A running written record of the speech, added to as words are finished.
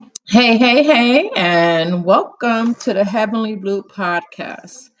Hey, hey, hey, and welcome to the Heavenly Blue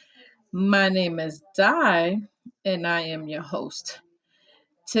Podcast. My name is Di, and I am your host.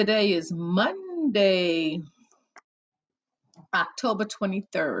 Today is Monday, October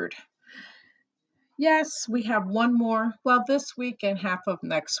 23rd. Yes, we have one more, well, this week and half of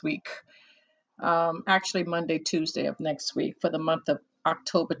next week. Actually, Monday, Tuesday of next week for the month of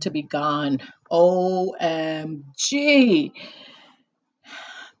October to be gone. OMG.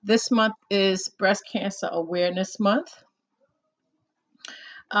 This month is Breast Cancer Awareness Month.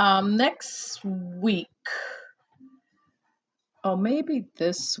 Next week, or maybe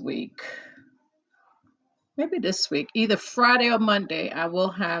this week, either Friday or Monday, I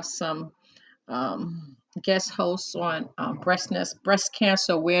will have some guest hosts on Breast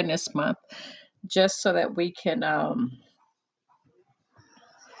Cancer Awareness Month, just so that we can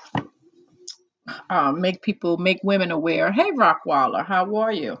make women aware. Hey, Rockwaller, how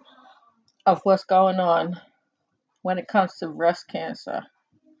are you? Of what's going on when it comes to breast cancer.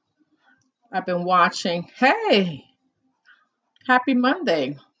 I've been watching. Hey, happy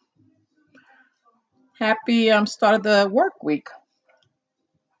Monday. Happy start of the work week.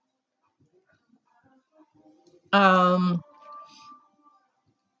 Um,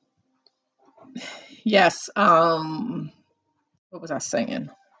 yes. What was I saying?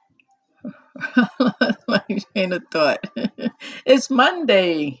 My train of thought. It's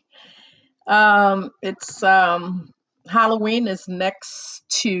Monday. It's Halloween is next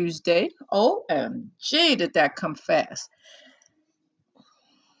Tuesday. OMG, did that come fast?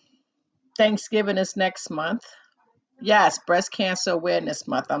 Thanksgiving is next month. Yes, Breast Cancer Awareness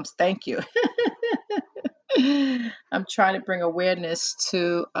Month. Thank you. I'm trying to bring awareness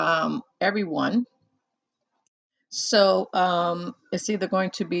to everyone. So it's either going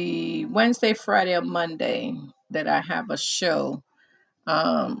to be Wednesday, Friday, or Monday that I have a show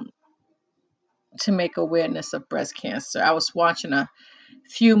um, to make awareness of breast cancer. I was watching a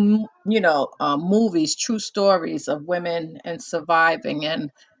few, movies, true stories of women and surviving, and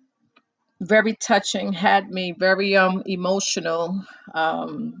very touching. Had me very emotional,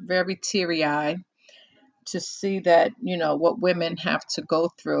 very teary eyed to see that what women have to go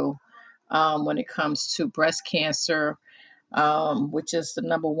through when it comes to breast cancer, which is the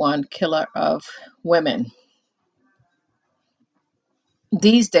number one killer of women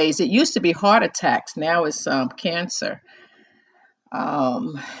these days. It used to be heart attacks. Now it's cancer.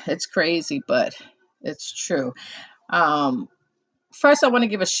 It's crazy, but it's true. Um, First, I want to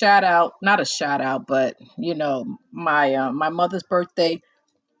give a shout out, not a shout out, but my mother's birthday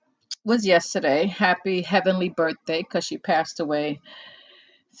was yesterday. Happy heavenly birthday, because she passed away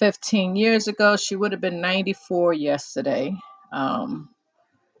 15 years ago. She would have been 94 yesterday. Um,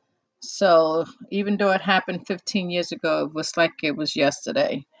 so even though it happened 15 years ago, it was like it was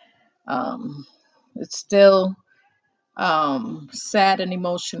yesterday. Um, it's still sad and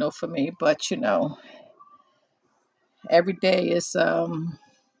emotional for me, but every day is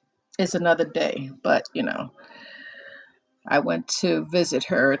another day. But I went to visit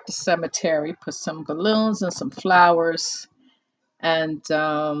her at the cemetery, put some balloons and some flowers, and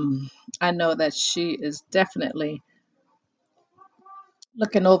I know that she is definitely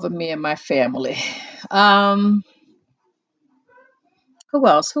looking over me and my family. Um, who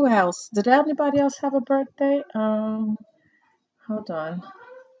else? Who else? Did anybody else have a birthday? Hold on.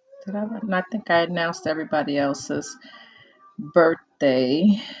 Did I? I think I announced everybody else's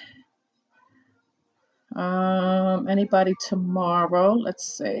birthday. Anybody tomorrow?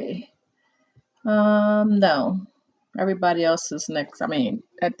 Let's see. No. Everybody else is next. I mean,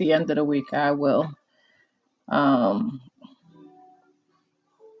 at the end of the week, um,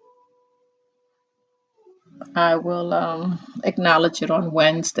 I will acknowledge it on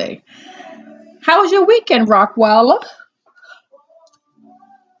Wednesday. How was your weekend, Rockwaller?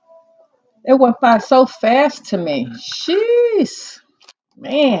 It went by so fast to me. Jeez,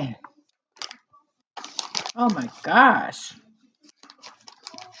 man. Oh my gosh,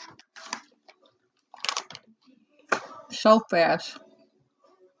 so fast.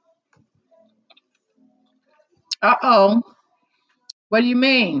 Uh-oh. What do you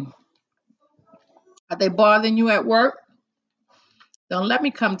mean? Are they bothering you at work? Don't let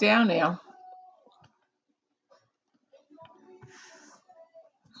me come down there.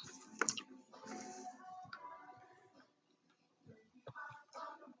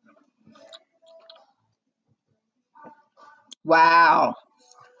 Wow.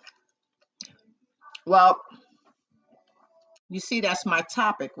 Well, you see, that's my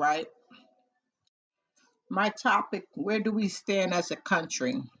topic, right? My topic, where do we stand as a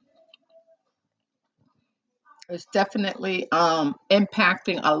country It's definitely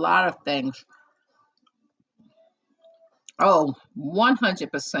impacting a lot of things. Oh,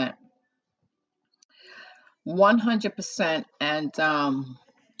 100%. 100%. And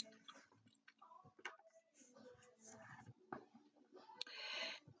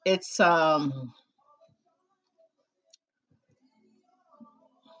it's hey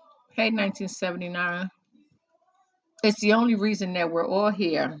 1979. It's the only reason that we're all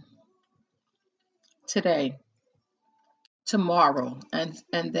here today, tomorrow, and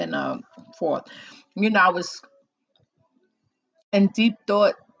then forth. I was in deep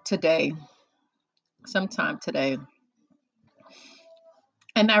thought today, sometime today,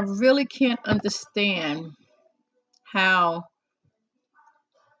 and I really can't understand how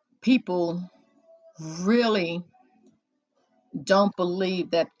people really don't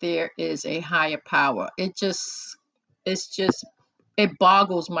believe that there is a higher power. It's just it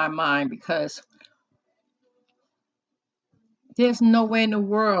boggles my mind because there's no way in the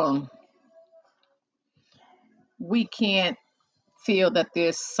world we can't feel that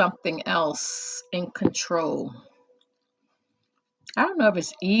there's something else in control. I don't know if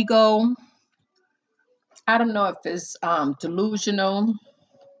it's ego. I don't know if it's delusional.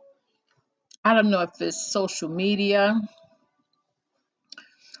 I don't know if it's social media.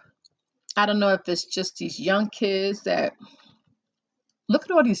 I don't know if it's just these young kids that look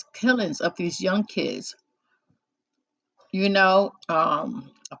at all these killings of these young kids. A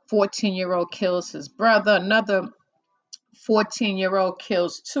 14-year-old kills his brother, another 14-year-old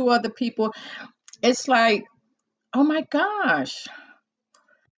kills two other people. It's like, oh my gosh.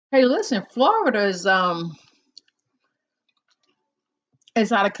 Hey, listen, Florida is out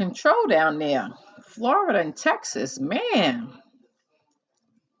of control down there. Florida and Texas, man.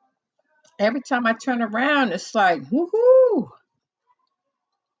 Every time I turn around, it's like, woohoo.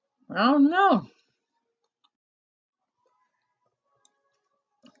 I don't know.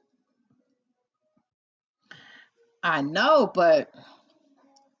 I know, but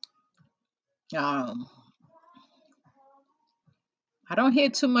um, I don't hear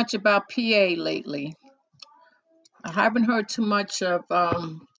too much about PA lately. I haven't heard too much of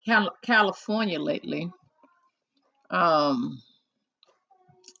California lately. Um,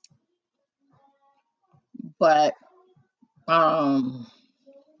 but um,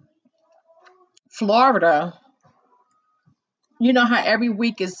 Florida, you know how every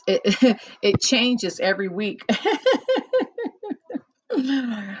week it changes every week.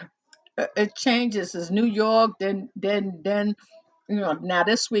 It changes. It's New York, then now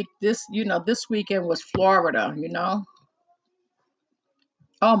this weekend was Florida.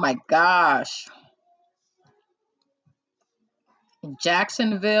 Oh my gosh.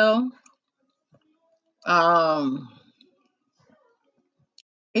 Jacksonville, um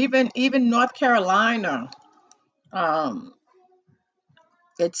even North Carolina. um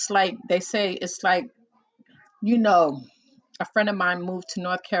it's like they say, it's like, you know a friend of mine moved to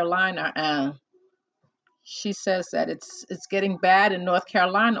North Carolina, and she says that it's getting bad in North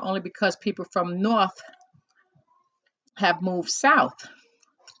Carolina only because people from north have moved south.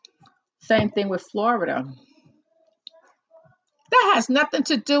 Same thing with Florida. That has nothing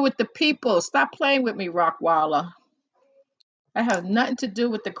to do with the people. Stop playing with me, Rockwaller. That has nothing to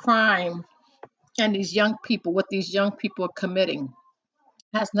do with the crime and these young people, what these young people are committing.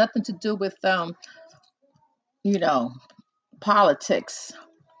 It has nothing to do with you know, politics.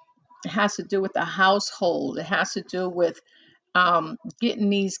 It has to do with the household. It has to do with getting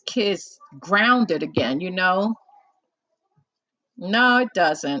these kids grounded again. No, it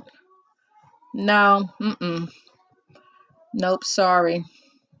doesn't. No, nope, sorry.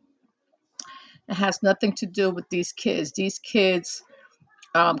 It has nothing to do with these kids. These kids,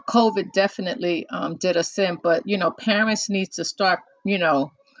 COVID definitely did us in, but parents need to start,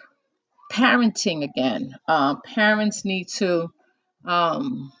 parenting again. Parents need to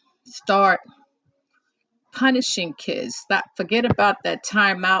start punishing kids. Stop, forget about that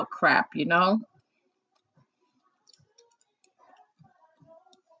timeout crap.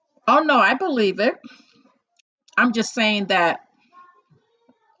 Oh no, I believe it. I'm just saying that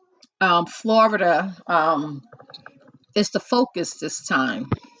Florida is the focus this time.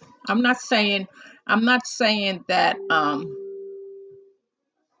 I'm not saying I'm not saying that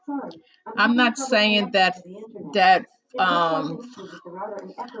I'm not saying that um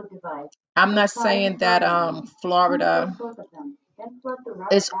I'm not saying that Florida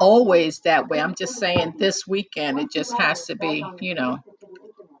is always that way. I'm just saying this weekend it just has to be.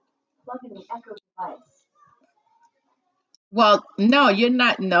 Well, no, you're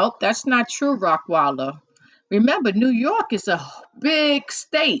not. Nope, that's not true, Rockwaller. Remember, New York is a big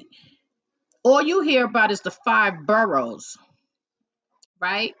state. All you hear about is the five boroughs,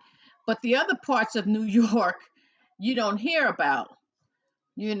 right? But the other parts of New York, you don't hear about.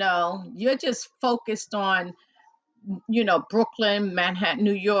 You're just focused on, Brooklyn, Manhattan,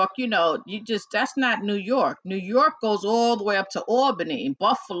 New York. That's not New York. New York goes all the way up to Albany and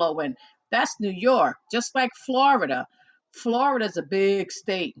Buffalo, and that's New York. Just like Florida. Florida's a big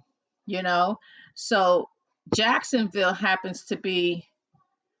state, you know. So Jacksonville happens to be,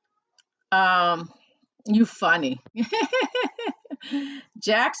 um you funny.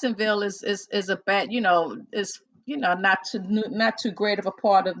 Jacksonville is a bad, is, not too great of a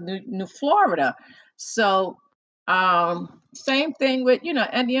part of New Florida. So same thing with,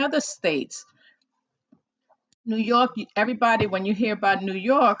 any other states. New York, everybody, when you hear about New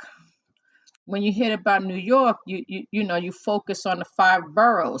York, you focus on the five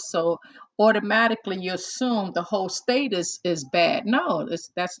boroughs. So automatically you assume the whole state is bad. No,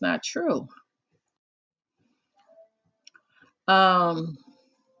 that's not true. Um,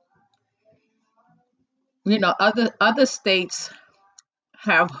 other states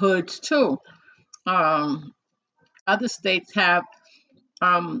have hoods too. Um, Other states have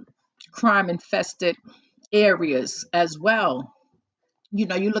um, crime infested areas as well. You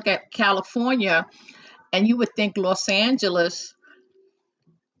look at California, and you would think Los Angeles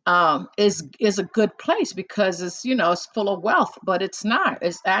is a good place because it's full of wealth, but it's not.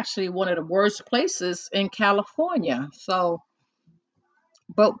 It's actually one of the worst places in California. So,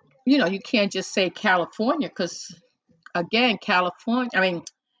 but you can't just say California, because again, California. I mean,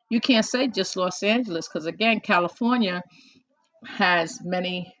 you can't say just Los Angeles, because again, California has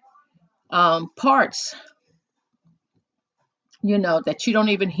many parts, that you don't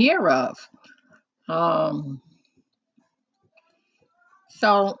even hear of. Um,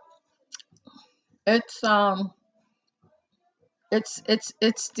 so it's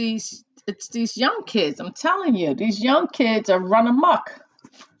it's these young kids. I'm telling you, these young kids are run amok.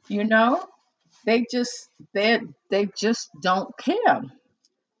 You know, they just they just don't care.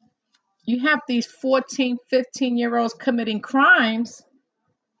 You have these 14, 15-year olds committing crimes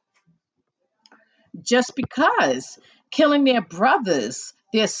just because, killing their brothers,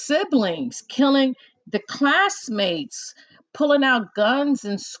 their siblings, killing the classmates, pulling out guns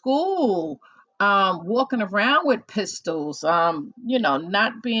in school, walking around with pistols,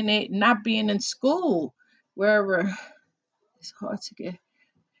 not being in school, wherever. It's hard to get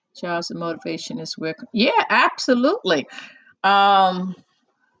jobs and motivation is where. Yeah, absolutely. Um,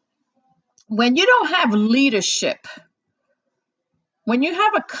 when you don't have leadership, when you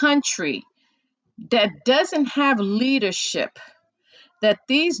have a country that doesn't have leadership, that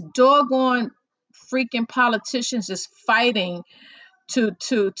these doggone freaking politicians is fighting to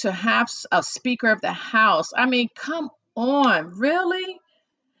have a speaker of the house. I mean, come on, really?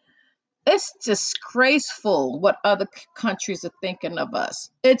 It's disgraceful what other countries are thinking of us.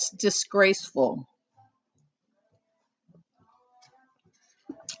 It's disgraceful.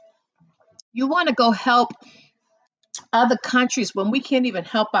 You want to go help other countries when we can't even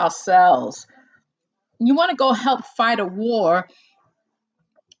help ourselves. You want to go help fight a war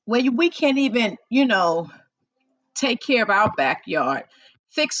where we can't even, take care of our backyard,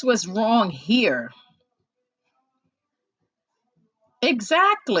 fix what's wrong here.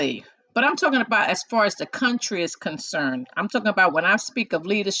 Exactly. But I'm talking about as far as the country is concerned. I'm talking about when I speak of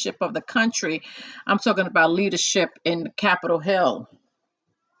leadership of the country, I'm talking about leadership in Capitol Hill.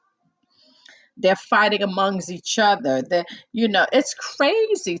 They're fighting amongst each other. It's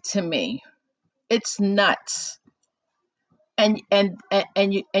crazy to me. It's nuts. And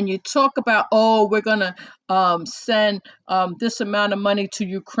you talk about, oh, we're gonna send this amount of money to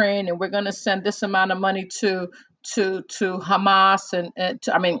Ukraine, and we're gonna send this amount of money to Hamas, and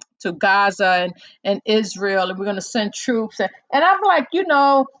I mean to Gaza and Israel, and we're gonna send troops, and I'm like,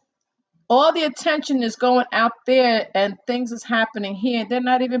 all the attention is going out there, and things is happening here. They're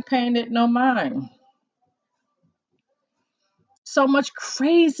not even paying it no mind. So much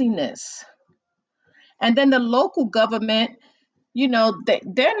craziness. And then the local government, they're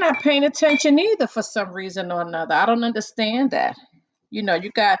not paying attention either for some reason or another. I don't understand that. You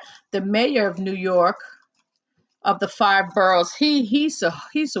got the mayor of New York, of the five boroughs. He's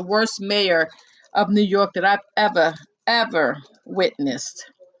the worst mayor of New York that I've ever witnessed.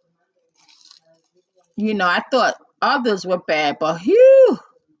 I thought others were bad, but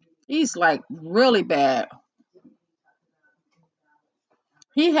he's like really bad.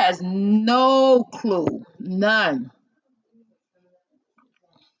 He has no clue, none.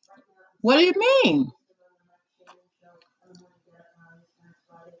 What do you mean?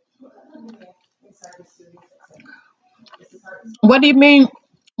 What do you mean?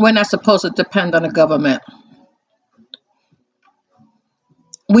 We're not supposed to depend on the government.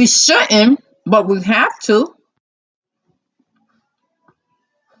 We shouldn't, but we have to.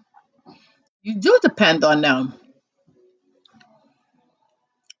 You do depend on them.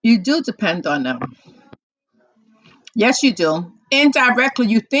 You do depend on them. Yes, you do. Indirectly,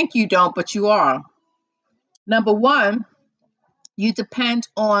 you think you don't, but you are. Number one, you depend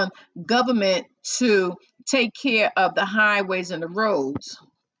on government to take care of the highways and the roads.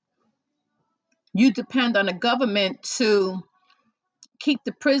 You depend on the government to keep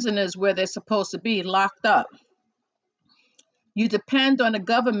the prisoners where they're supposed to be locked up. You depend on the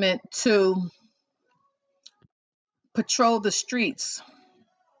government to patrol the streets.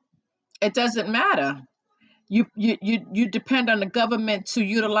 It doesn't matter. You depend on the government to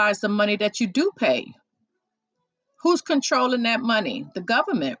utilize the money that you do pay. Who's controlling that money? The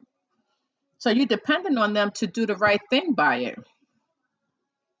government. So you're dependent on them to do the right thing by it.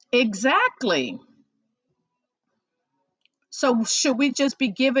 Exactly. So should we just be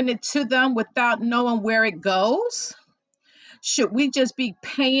giving it to them without knowing where it goes? Should we just be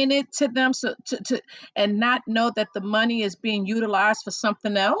paying it to them and not know that the money is being utilized for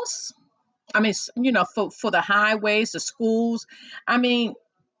something else? I mean, for the highways, the schools. I mean,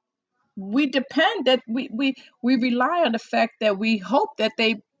 we depend that we rely on the fact that we hope that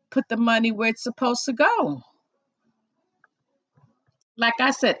they put the money where it's supposed to go. Like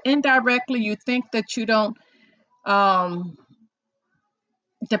I said, indirectly, you think that you don't um,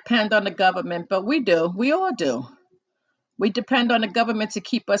 depend on the government, but we do. We all do. We depend on the government to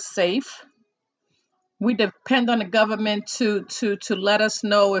keep us safe. We depend on the government to let us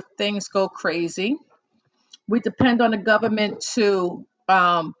know if things go crazy. We depend on the government to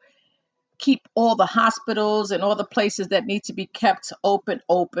keep all the hospitals and all the places that need to be kept open.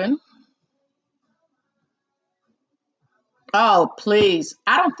 Oh, please.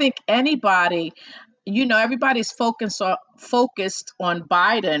 I don't think anybody, everybody's focused on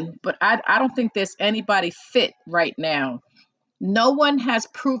Biden, but I don't think there's anybody fit right now. No one has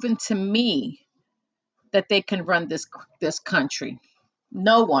proven to me that they can run this country.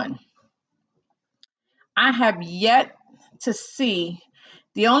 No one. I have yet to see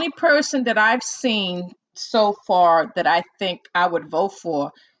the only person that I've seen so far that I think I would vote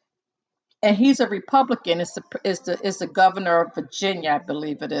for, and he's a Republican, is the governor of Virginia, I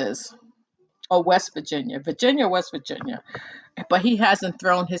believe it is, or West Virginia, Virginia, West Virginia, but he hasn't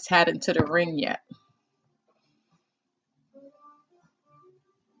thrown his hat into the ring yet.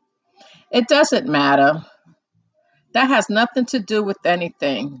 It doesn't matter. That has nothing to do with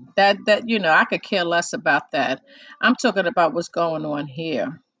anything. That I could care less about that. I'm talking about what's going on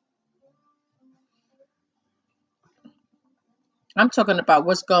here. I'm talking about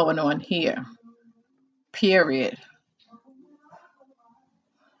what's going on here. Period.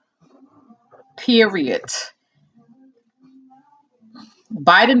 Period.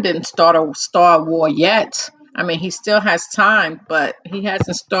 Biden didn't start a war yet. I mean, he still has time, but he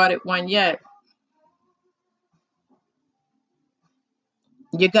hasn't started one yet.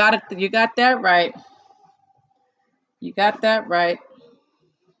 You got it. You got that right. You got that right.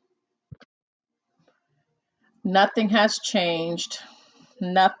 Nothing has changed.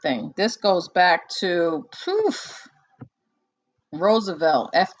 Nothing. This goes back to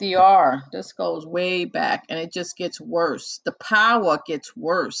Roosevelt, FDR. This goes way back, and it just gets worse. The power gets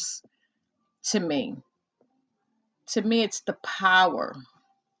worse to me. To me, it's the power.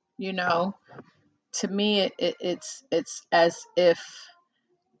 You know, to me, it's as if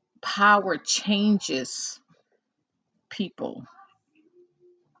power changes people.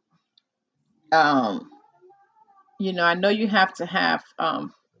 Um, I know you have to have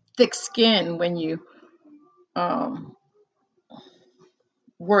thick skin when you um,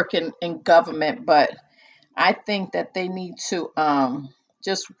 work in government, but I think that they need to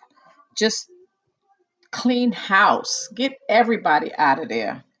just just clean house, get everybody out of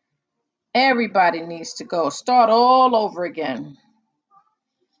there. Everybody needs to go. Start all over again.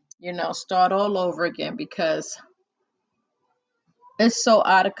 Start all over again because it's so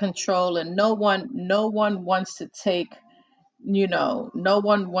out of control, and no one wants to take. No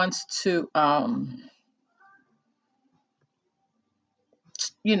one wants to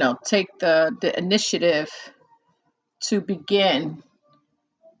take the initiative to begin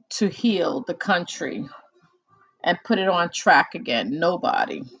to heal the country and put it on track again.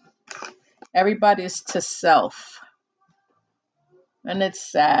 Nobody. Everybody's to self. And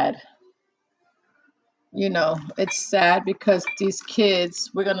it's sad. It's sad because these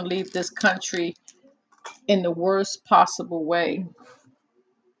kids, we're going to leave this country in the worst possible way.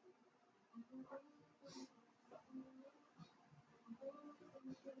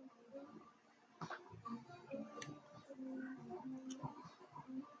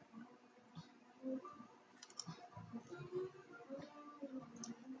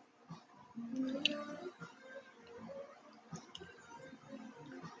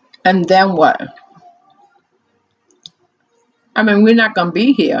 And then what? I mean, we're not going to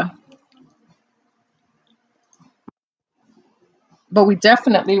be here, but we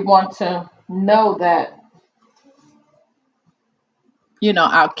definitely want to know that,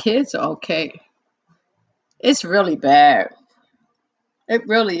 our kids are okay. It's really bad. It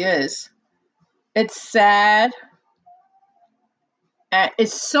really is. It's sad. And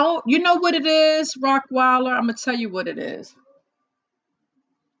it's so, you know what it is, Rockweiler? I'm going to tell you what it is.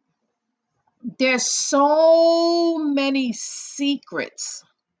 There's so many secrets.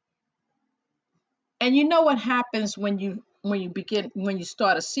 And you know what happens when you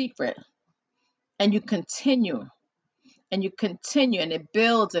start a secret and you continue and you continue and it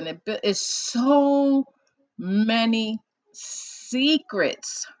builds and it's so many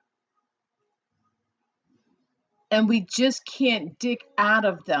secrets and we just can't dig out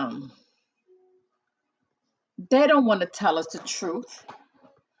of them. They don't want to tell us the truth.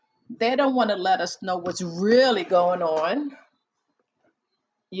 They don't want to let us know what's really going on,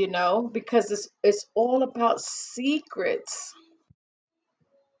 because it's all about secrets.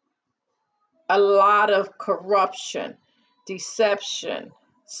 A lot of corruption, deception,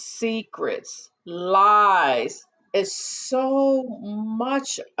 secrets, lies. It's so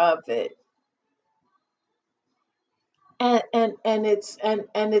much of it. And it's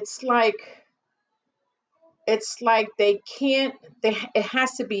like they can't it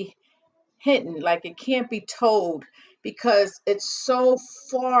has to be hidden, like it can't be told because it's so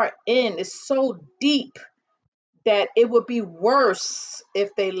far in, it's so deep that it would be worse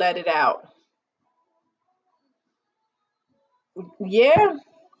if they let it out. Yeah.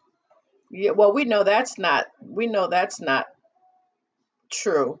 Yeah, well, we know that's not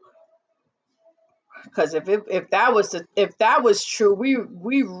true. Because if that was true, we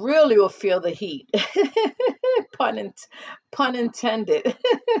really will feel the heat. pun in, pun intended.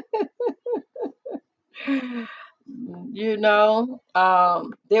 There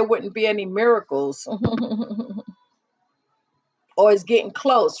wouldn't be any miracles, or it's getting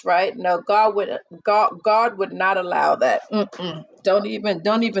close, right? No, God would not allow that. Mm-mm. Don't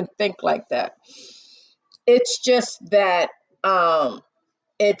even think like that. It's just that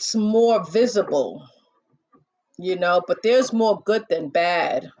it's more visible, but there's more good than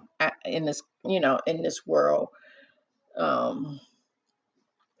bad in this world. um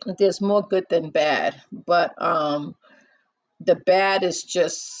there's more good than bad, but the bad is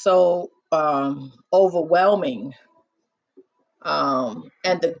just so overwhelming. And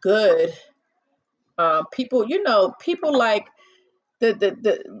the good, people like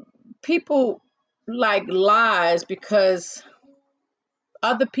the people like lies because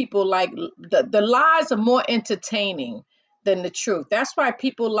other people like the lies are more entertaining than the truth. That's why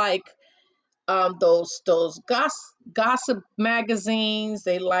people like those gossip magazines.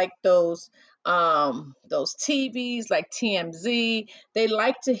 They like those TVs like TMZ. They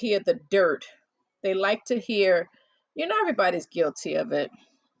like to hear the dirt. They like to hear, everybody's guilty of it.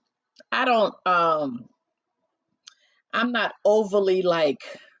 I don't I'm not overly like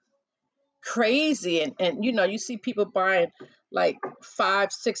crazy, and you see people buying like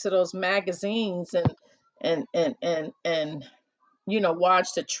 5 6 of those magazines, and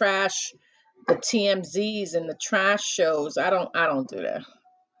watch the TMZs and the trash shows. I don't do that.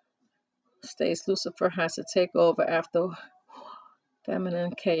 States Lucifer has to take over after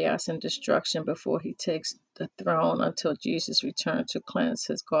feminine chaos and destruction before he takes the throne until Jesus returns to cleanse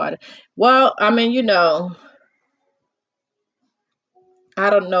his garden. Well, I mean, I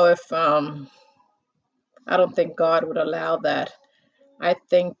don't know if I don't think God would allow that. I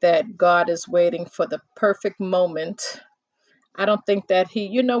think that God is waiting for the perfect moment. I don't think that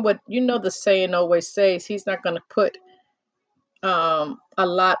the saying always says he's not going to put a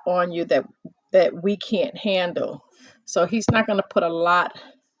lot on you that we can't handle. So he's not going to put a lot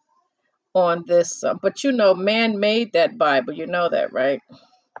on this. But man made that Bible. You know that, right?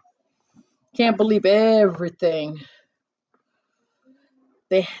 Can't believe everything.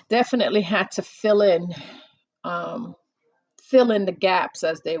 They definitely had to um, fill in the gaps,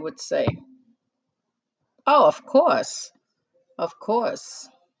 as they would say. Oh, of course, of course.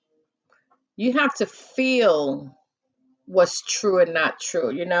 You have to feel what's true and not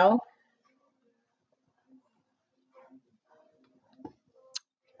true.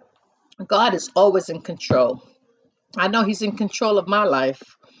 God is always in control. I know He's in control of my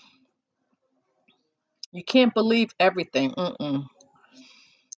life. You can't believe everything. Mm-mm.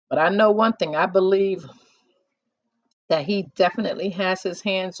 But I know one thing. I believe that He definitely has His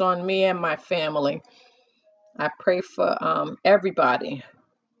hands on me and my family. I pray for everybody.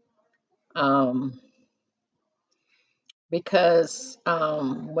 Um, because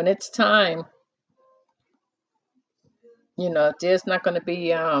when it's time, there's not going to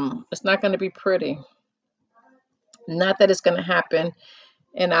be it's not going to be pretty. Not that it's going to happen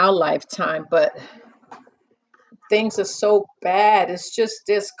in our lifetime, but things are so bad. It's just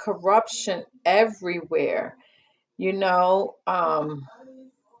there's corruption everywhere. You know,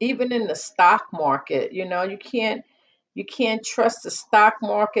 even in the stock market, you can't trust the stock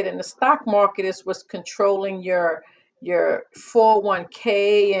market, and the stock market is what's controlling your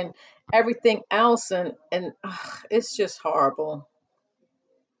 401k and everything else, and it's just horrible.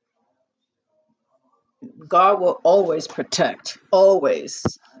 God will always protect, always.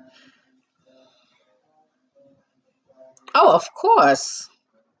 Oh, of course.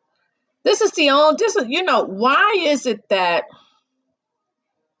 This is, why is it that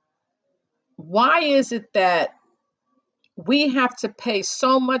we have to pay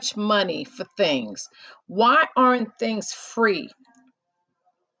so much money for things? Why aren't things free?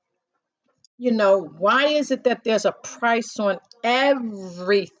 Why is it that there's a price on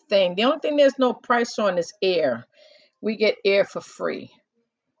everything? The only thing there's no price on is air. We get air for free.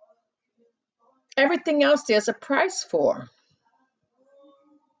 Everything else there's a price for.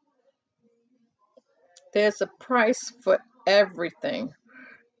 There's a price for everything.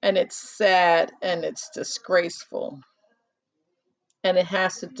 And it's sad and it's disgraceful. And it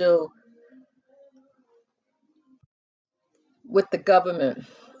has to do with the government.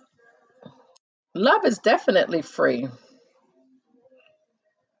 Love is definitely free.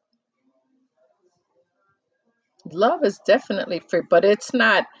 Love is definitely free, but it's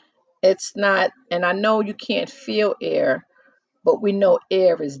not, and I know you can't feel air, but we know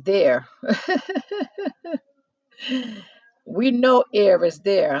air is there. We know air is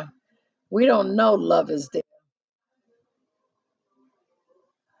there. We don't know love is there.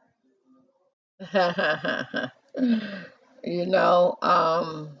 you know,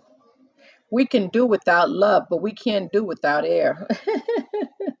 um, we can do without love, but we can't do without air.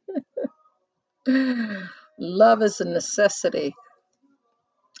 Love is a necessity.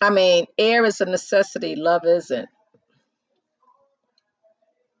 I mean, air is a necessity, love isn't.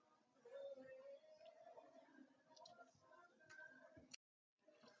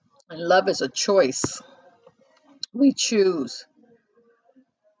 And love is a choice. We choose.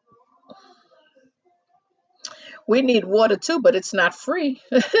 We need water too, but it's not free.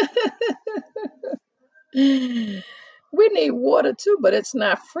 We need water too, but it's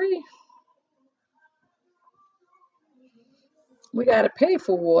not free. We got to pay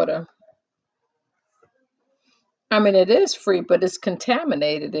for water. I mean, it is free, but it's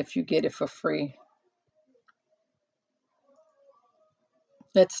contaminated if you get it for free.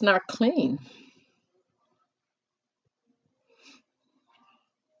 It's not clean,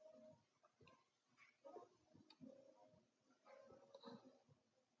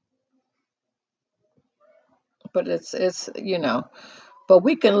 but but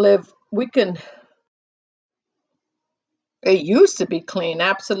it used to be clean,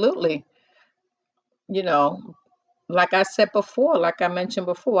 absolutely. You know, like I said before, like I mentioned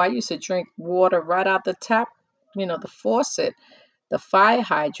before, I used to drink water right out the tap, the faucet, the fire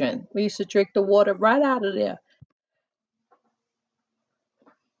hydrant. We used to drink the water right out of there.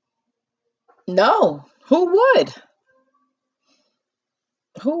 No, who would?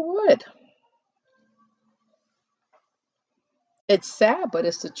 Who would? It's sad, but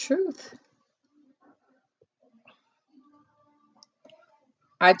it's the truth.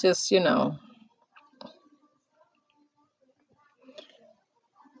 I just,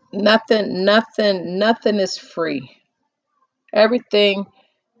 nothing is free. Everything,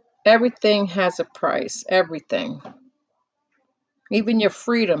 everything has a price. Everything. Even your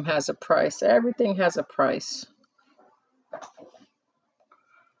freedom has a price. Everything has a price.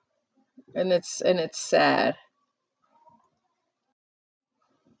 And it's sad.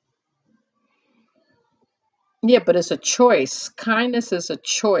 Yeah, but it's a choice. Kindness is a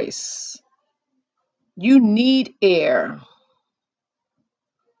choice. You need air.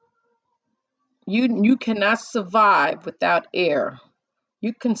 You cannot survive without air.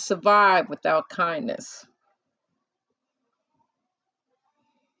 You can survive without kindness.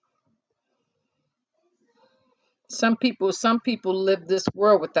 Some people live this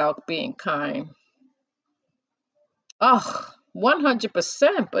world without being kind. Oh,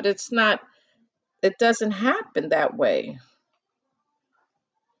 100%, but it doesn't happen that way.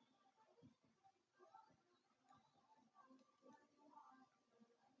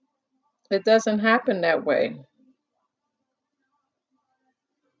 It doesn't happen that way.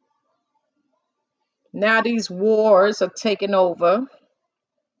 Now these wars are taking over.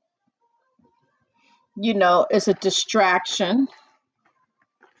 It's a distraction.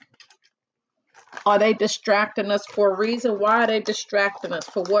 Are they distracting us for a reason? Why are they distracting us?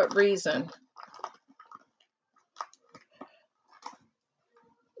 For what reason?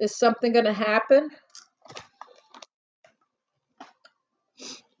 Is something going to happen?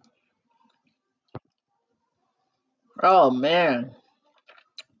 Oh man,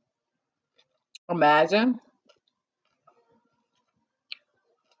 imagine,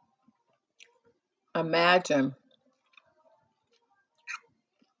 imagine.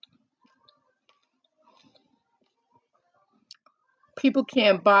 People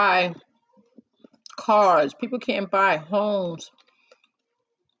can't buy cars, people can't buy homes,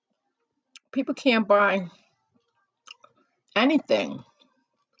 people can't buy anything.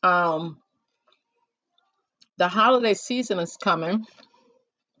 Um, the holiday season is coming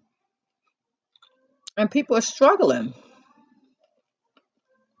and people are struggling.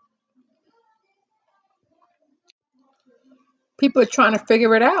 People are trying to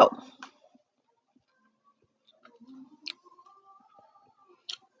figure it out.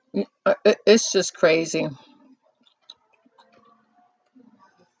 It's just crazy.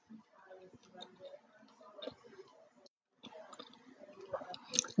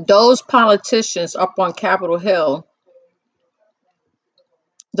 Those politicians up on Capitol Hill,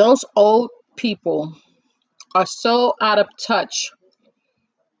 those old people are so out of touch.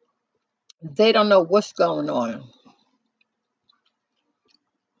 They don't know what's going on.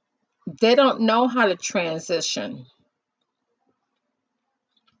 They don't know how to transition.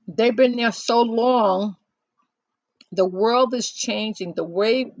 They've been there so long. The world is changing. The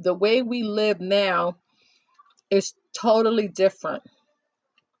way we live now is totally different.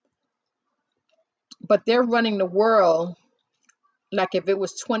 But they're running the world like if it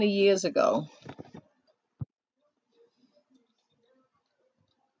was 20 years ago.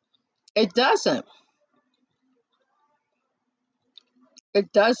 It doesn't.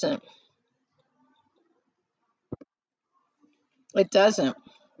 It doesn't. It doesn't.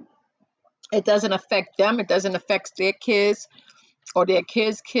 It doesn't affect them. It doesn't affect their kids or their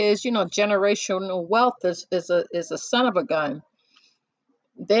kids' kids. Generational wealth is a son of a gun.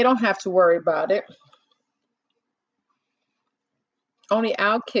 They don't have to worry about it. Only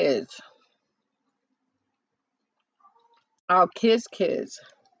our kids.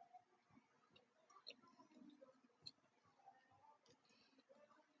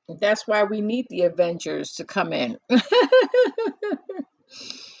 That's why we need the Avengers to come in.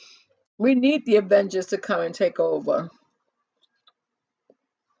 We need the Avengers to come and take over.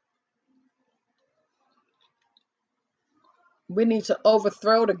 We need to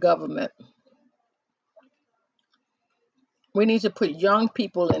overthrow the government. We need to put young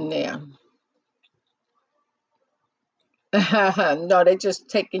people in there. No, they're just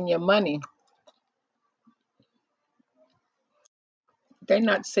taking your money. They're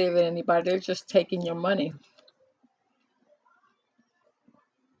not saving anybody. They're just taking your money.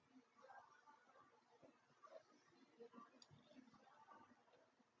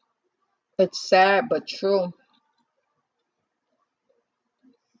 It's sad but true.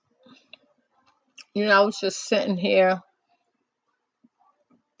 I was just sitting here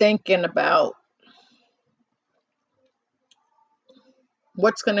thinking about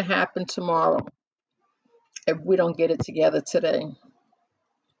what's going to happen tomorrow if we don't get it together today.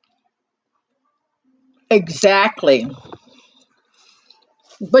 Exactly.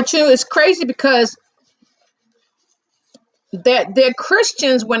 But it's crazy because they're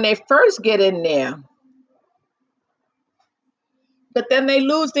Christians when they first get in there, but then they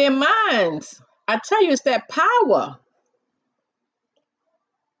lose their minds. I tell you, it's that power.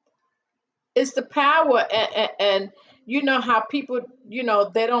 It's the power, and you know how people,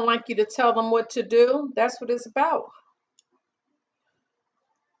 they don't like you to tell them what to do. That's what it's about.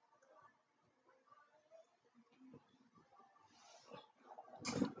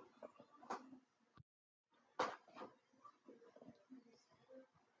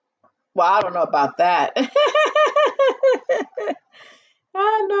 Well, I don't know about that. I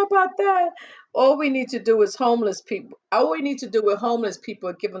don't know about that. All we need to do is homeless people. All we need to do with homeless people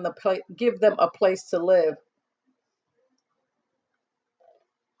is give them a place to live.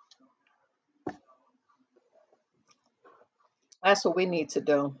 That's what we need to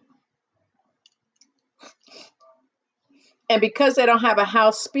do. And because they don't have a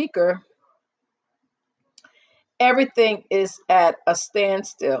House Speaker, everything is at a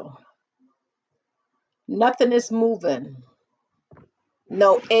standstill. Nothing is moving.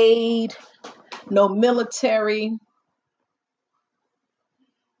 No aid, no military,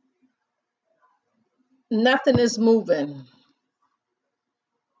 nothing is moving.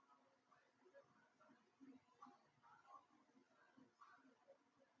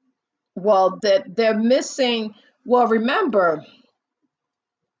 Well, that they're missing. Well, remember,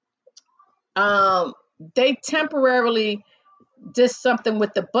 um, they temporarily did something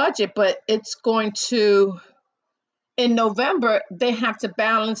with the budget, but it's going to in November they have to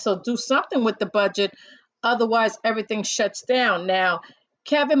balance or do something with the budget, otherwise everything shuts down. Now,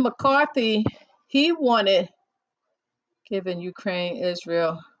 Kevin McCarthy, he wanted giving Ukraine,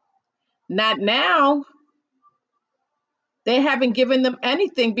 Israel. Not now. They haven't given them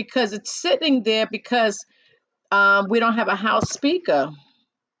anything because it's sitting there because we don't have a House Speaker.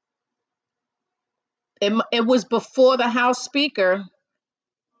 It was before the House Speaker.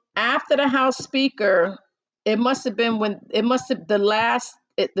 After the House Speaker, it must have been when it must have the last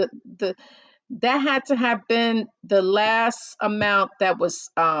it, the that had to have been the last amount that was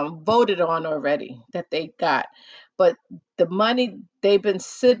voted on already that they got. But the money they've been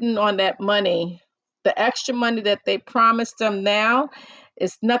sitting on that money, the extra money that they promised them now,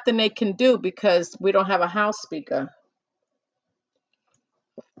 is nothing they can do because we don't have a House Speaker.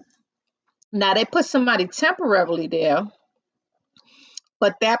 Now they put somebody temporarily there,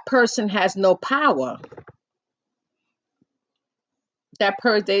 but that person has no power. They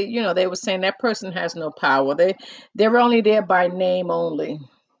they were saying that person has no power. They're only there by name only.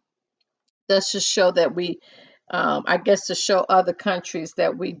 That's to show that we, I guess, to show other countries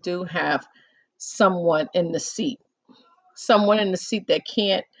that we do have someone in the seat, someone in the seat that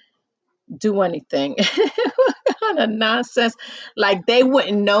can't do anything. What kind of nonsense? Like they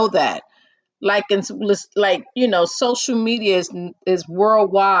wouldn't know that. Like like social media is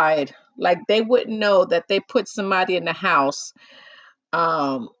worldwide. Like they wouldn't know that they put somebody in the house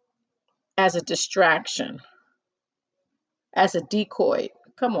um, as a distraction, as a decoy.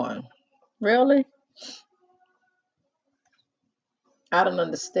 Come on, really? I don't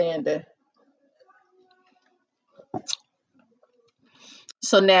understand it.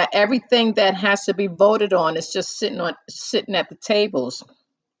 So now everything that has to be voted on is just sitting at the tables.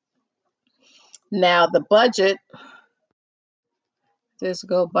 Now the budget. This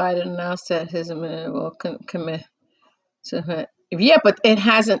go Biden announced that his amendment will commit to her. Yeah, but it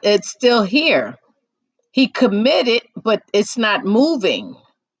hasn't. It's still here. He committed, but it's not moving.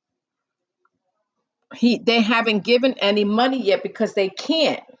 They haven't given any money yet because they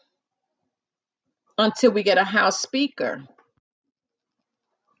can't until we get a House Speaker.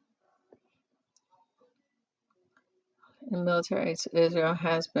 The military to Israel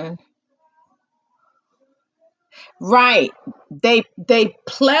has been right. They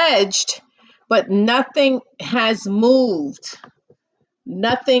pledged, but nothing has moved.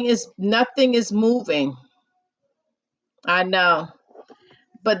 Nothing is moving. I know.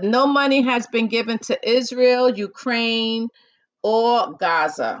 But no money has been given to Israel, Ukraine, or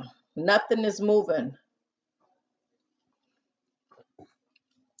Gaza. Nothing is moving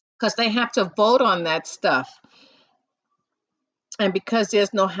because they have to vote on that stuff. And because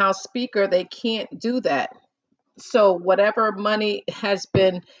there's no House Speaker, they can't do that. So whatever money has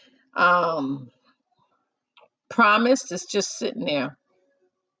been um, promised is just sitting there.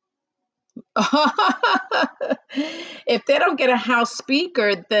 If they don't get a House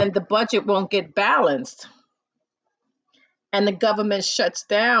Speaker, then the budget won't get balanced and the government shuts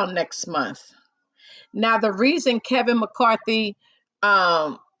down next month. Now, the reason Kevin McCarthy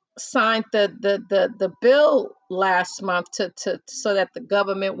um, signed the bill last month to so that the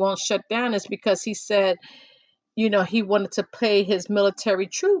government won't shut down is because he said, he wanted to pay his military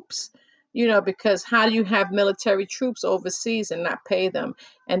troops. Because how do you have military troops overseas and not pay them?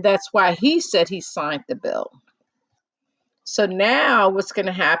 And that's why he said he signed the bill. So now what's going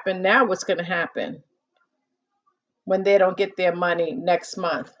to happen? Now what's going to happen when they don't get their money next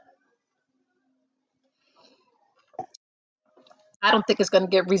month? I don't think it's going to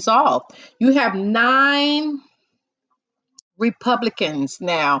get resolved. You have 9 Republicans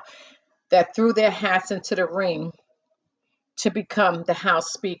now that threw their hats into the ring to become the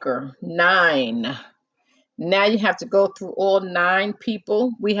House Speaker. 9. Now you have to go through all 9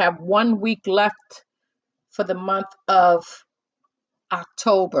 people. We have 1 week left for the month of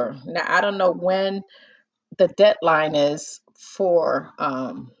October. Now, I don't know when the deadline is for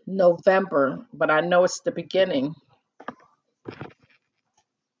November, but I know it's the beginning.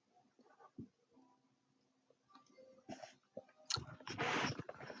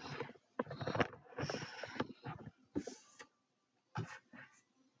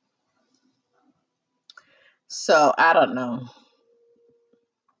 So I don't know.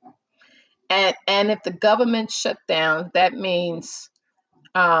 And if the government shut down, that means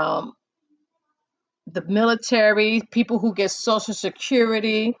um, the military, people who get Social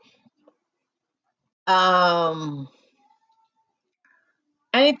Security, um,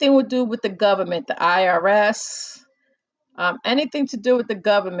 anything would do with the government, the IRS, anything to do with the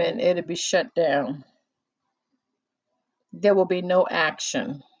government, it'll be shut down. There will be no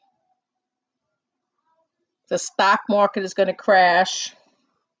action. The stock market is going to crash.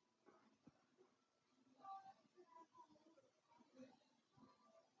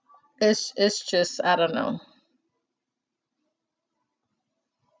 It's just, I don't know.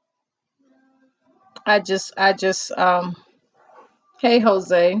 I just hey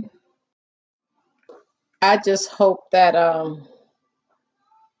Jose, I just hope that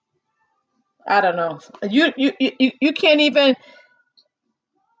I don't know. You can't even,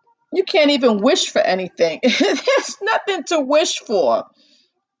 you can't even wish for anything. There's nothing to wish for.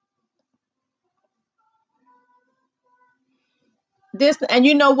 This, and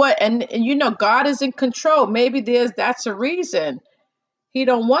you know what? And you know God is in control. Maybe that's a reason He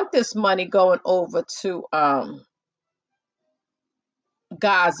don't want this money going over to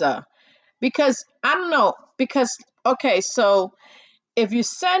Gaza, because I don't know, because okay, so if you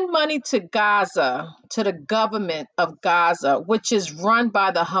send money to Gaza, to the government of Gaza, which is run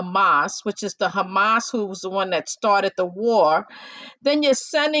by the Hamas, which is the Hamas who was the one that started the war, then you're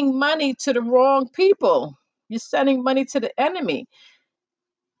sending money to the wrong people. You're sending money to the enemy.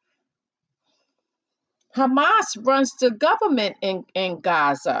 Hamas runs the government in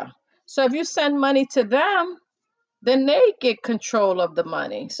Gaza. So if you send money to them, then they get control of the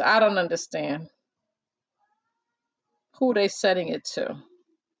money. So I don't understand who they sending it to.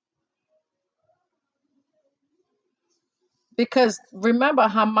 Because remember,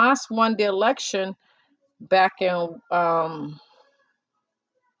 Hamas won the election back in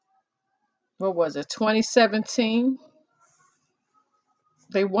what was it, 2017?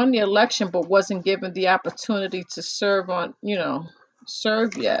 They won the election but wasn't given the opportunity to serve on,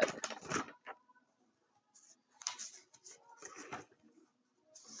 serve yet.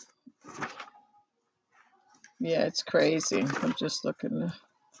 Yeah, it's crazy. I'm just looking.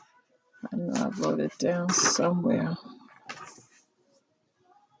 I know I wrote it down somewhere.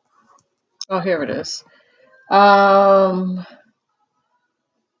 Oh, here it is. Um,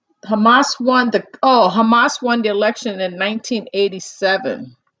 Hamas won the election in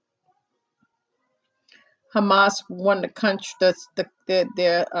 1987. Hamas won the country,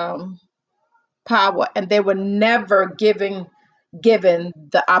 their power, and they were never given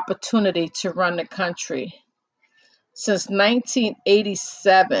the opportunity to run the country since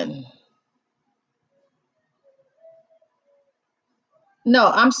 1987. No,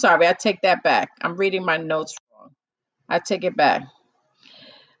 I'm sorry, I take that back. I'm reading my notes wrong. I take it back.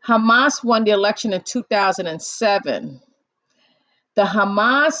 Hamas won the election in 2007. The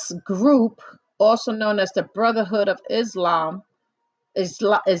Hamas group, also known as the Brotherhood of Islamic,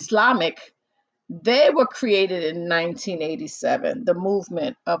 they were created in 1987, the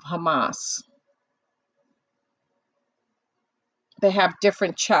movement of Hamas. They have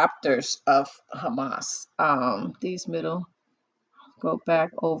different chapters of Hamas. These middle go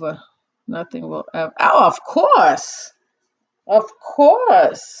back over. Nothing will ever. Oh, of course. Of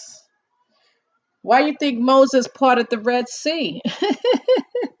course. Why you think Moses parted the Red Sea?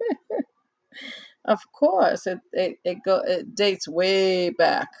 Of course. It dates way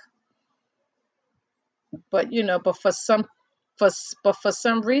back. But but for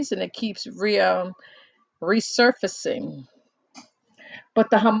some reason it keeps resurfacing. But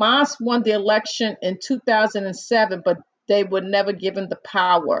the Hamas won the election in 2007, but they were never given the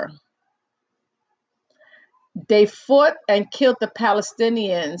power. They fought and killed the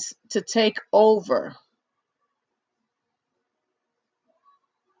Palestinians to take over.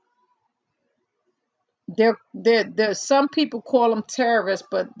 Some people call them terrorists,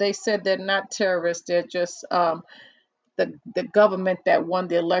 but they said they're not terrorists. They're just the government that won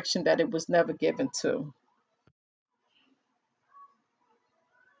the election that it was never given to.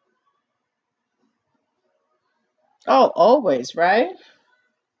 Oh, always, right?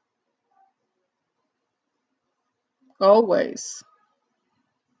 Always.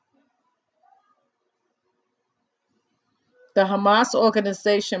 The Hamas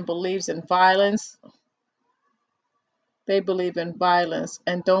organization believes in violence. They believe in violence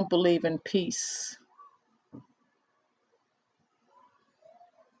and don't believe in peace.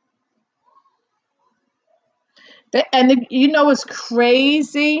 And you know what's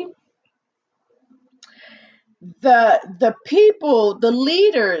crazy? The people, the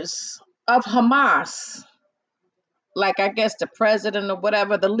leaders of Hamas, like I guess the president or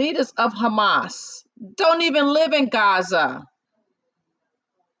whatever, the leaders of Hamas don't even live in Gaza.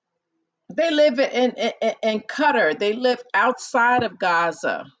 They live in Qatar. They live outside of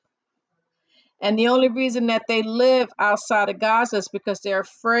Gaza. And the only reason that they live outside of Gaza is because they're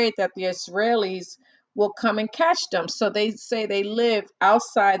afraid that the Israelis will come and catch them. So they say they live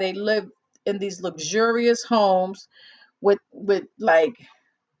outside. They live in these luxurious homes with like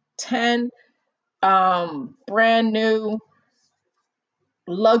 10 brand new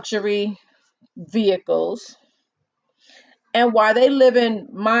luxury vehicles. And while they live in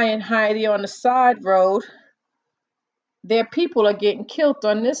Mayan Heidi on the side road, their people are getting killed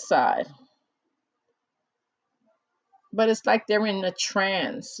on this side. But it's like they're in a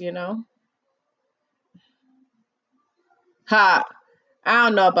trance, you know? Ha! I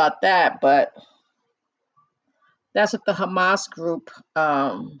don't know about that, but that's what the Hamas group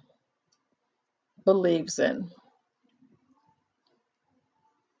believes in.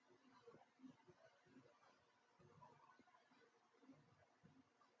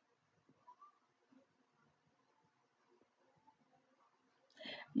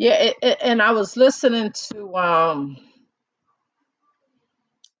 Yeah, and I was listening to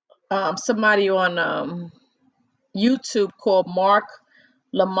somebody on YouTube called Mark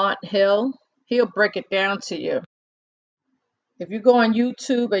Lamont Hill. He'll break it down to you. If you go on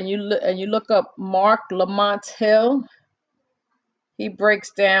YouTube and you look up Mark Lamont Hill, he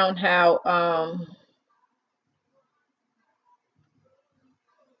breaks down how the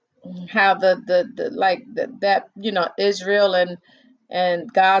like that Israel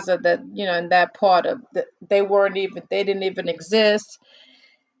and Gaza, that in that part of they didn't even exist,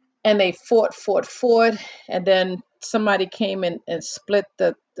 and they fought, and then somebody came in and split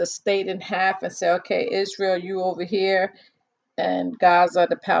the state in half and said, okay, Israel, you over here, and Gaza,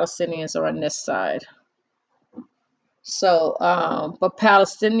 the Palestinians are on this side. So but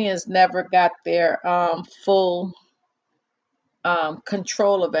Palestinians never got their full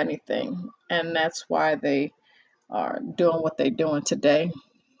control of anything, and that's why they are doing what they're doing today.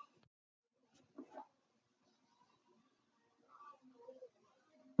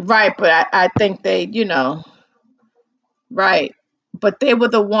 Right, but I think they, right. But they were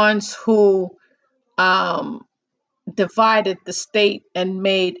the ones who um, divided the state and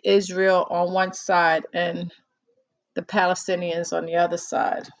made Israel on one side and the Palestinians on the other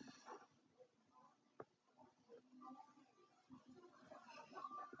side.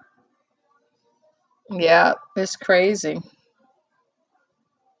 Yeah, it's crazy.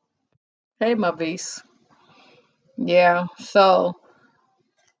 Hey, Mavis. Yeah, so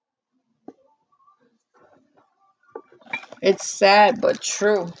it's sad but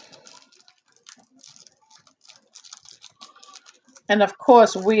true. And of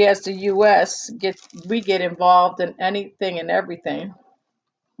course, we as the U.S. get involved in anything and everything.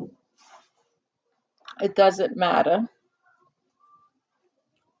 It doesn't matter.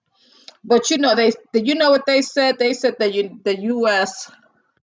 But you know what they said? They said that the U.S.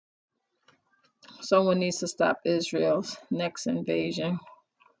 someone needs to stop Israel's next invasion.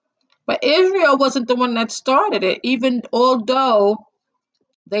 But Israel wasn't the one that started it, even although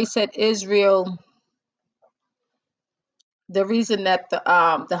they said Israel. The reason that the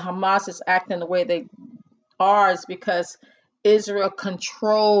Hamas is acting the way they are is because Israel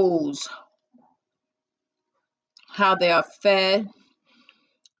controls how they are fed,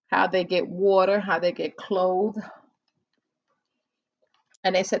 how they get water, how they get clothed.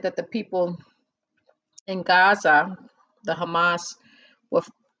 And they said that the people in Gaza, the Hamas, were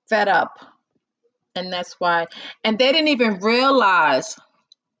fed up. And that's why. And they didn't even realize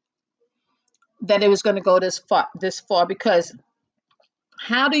that it was going to go this far, because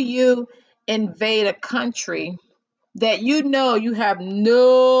how do you invade a country that you have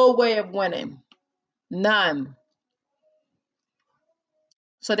no way of winning? None.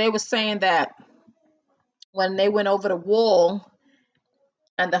 So they were saying that when they went over the wall,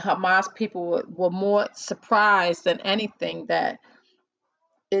 and the Hamas people were more surprised than anything that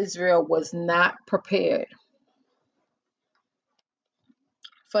Israel was not prepared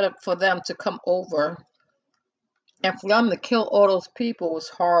for them to come over, and for them to kill all those people was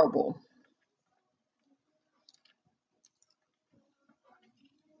horrible.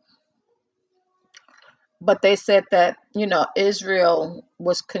 But they said that Israel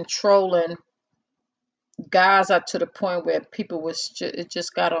was controlling Gaza to the point where people it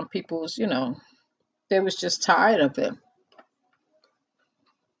just got on people's, they was just tired of it.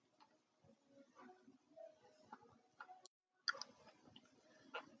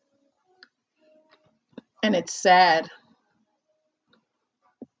 And it's sad.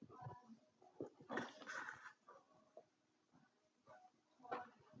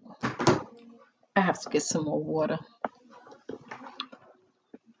 I have to get some more water.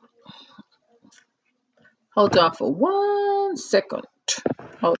 Hold on for 1 second.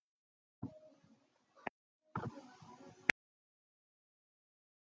 Hold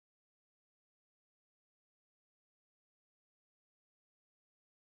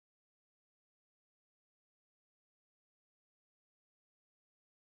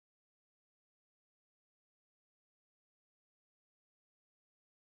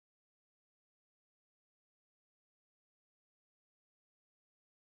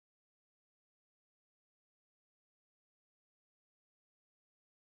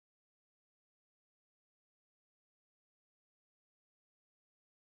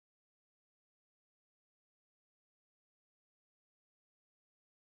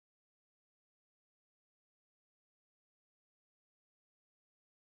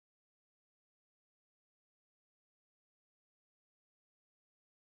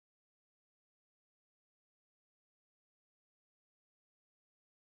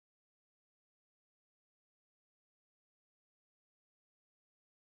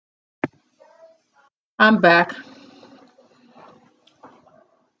I'm back.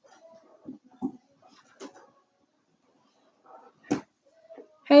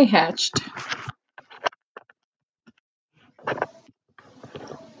 Hey, Hatched.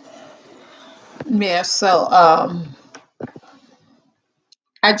 Yeah, so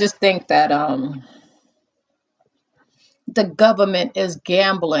I just think that the government is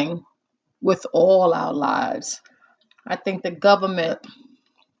gambling with all our lives. I think the government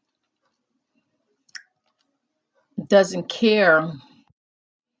doesn't care,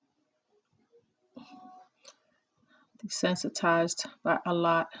 desensitized by a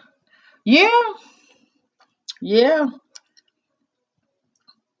lot. Yeah, yeah.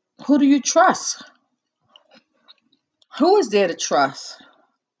 Who do you trust? Who is there to trust?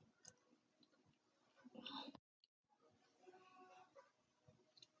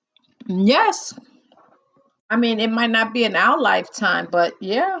 Yes. I mean, it might not be in our lifetime, but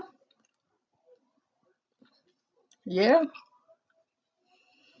yeah, yeah.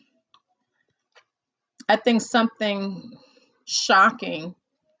 I think something shocking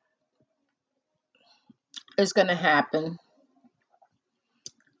is going to happen,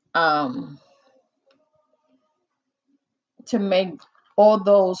 um, to make all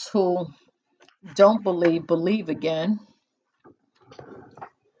those who don't believe again.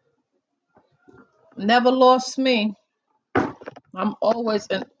 Never lost me. I'm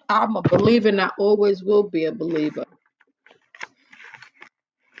a believer and I always will be a believer.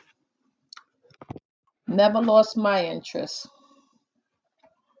 Never lost my interest.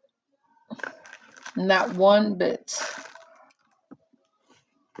 Not one bit.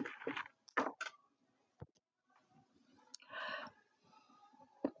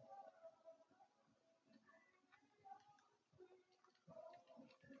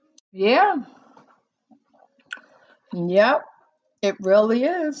 Yeah. Yep. It really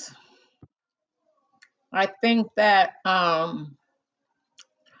is. I think that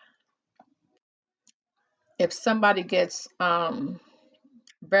if somebody gets very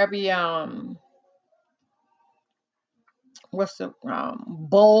what's the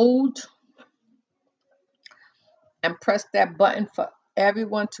bold and press that button for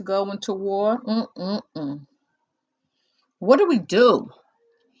everyone to go into war, what do we do?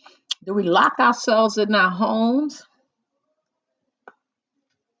 Do we lock ourselves in our homes?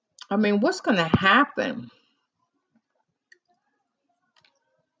 I mean, what's going to happen?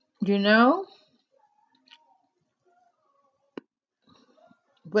 You know,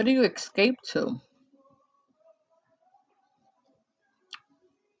 where do you escape to?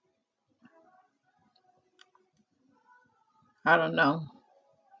 I don't know.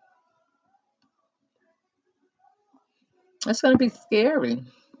 It's going to be scary.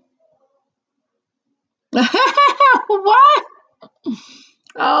 What?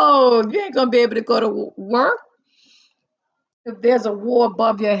 Oh, you ain't going to be able to go to work if there's a war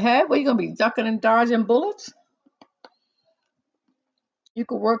above your head. What, you going to be ducking and dodging bullets? You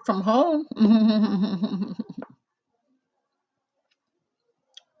could work from home.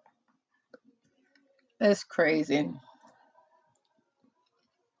 That's crazy.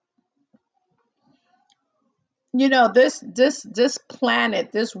 You know, this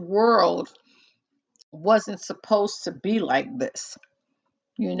planet, this world wasn't supposed to be like this.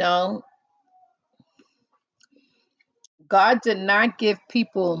 You know, God did not give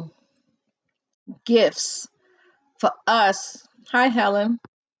people gifts for us. Hi, Helen.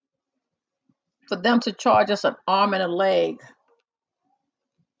 For them to charge us an arm and a leg.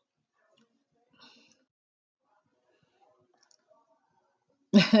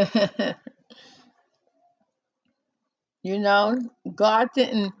 You know, God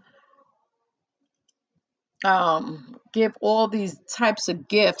didn't give all these types of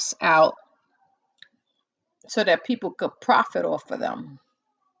gifts out so that people could profit off of them.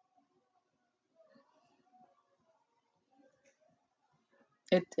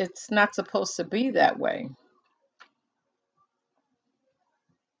 It's not supposed to be that way.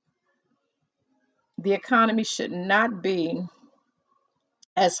 The economy should not be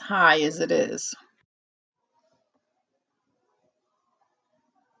as high as it is.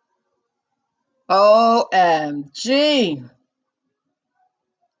 OMG.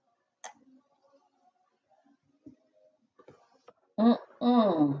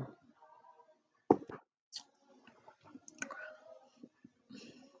 Mm-mm.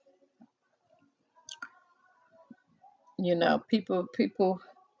 You know,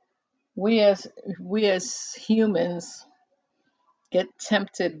 we as we as humans get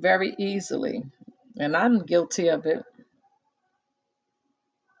tempted very easily, and I'm guilty of it.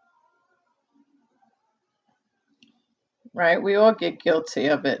 Right? We all get guilty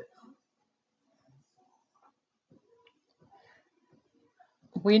of it.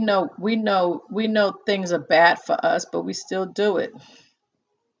 we know things are bad for us, but we still do it.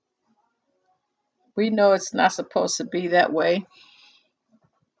 We know it's not supposed to be that way,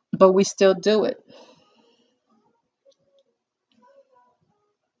 but we still do it.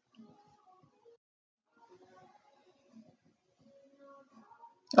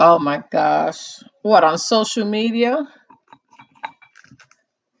 Oh my gosh. What, on social media?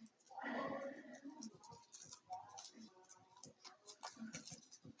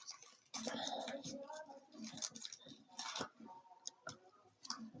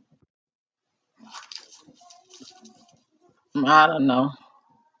 I don't know.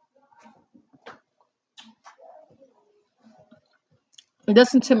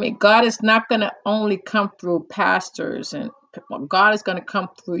 Listen to me. God is not going to only come through pastors, and God is going to come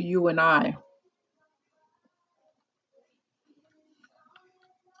through you and I.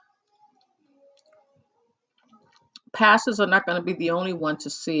 Pastors are not going to be the only one to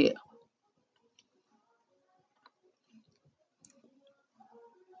see it.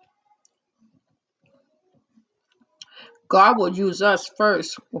 God will use us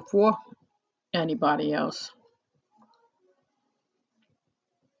first before anybody else.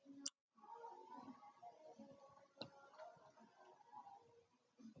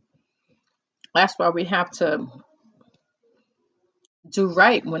 That's why we have to do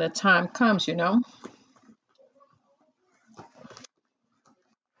right when the time comes.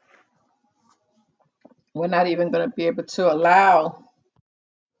 We're not even going to be able to allow.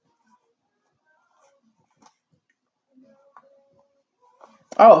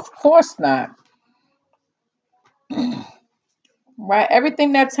 Oh, of course not. Right?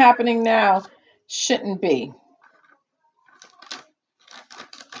 Everything that's happening now shouldn't be.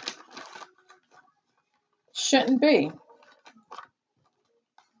 Shouldn't be.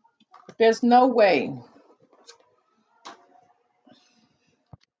 There's no way.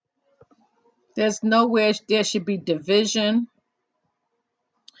 There's nowhere there should be division.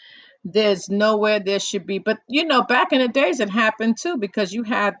 There's nowhere there should be. But back in the days it happened too, because you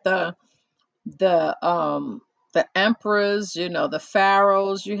had the emperors, the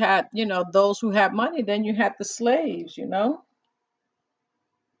pharaohs, you had, those who had money, then you had the slaves.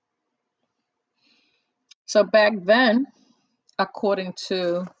 So back then, according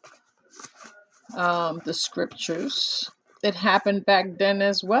to the scriptures, it happened back then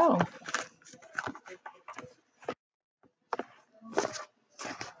as well.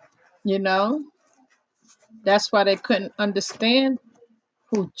 You know, that's why they couldn't understand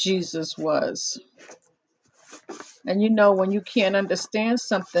who Jesus was. And when you can't understand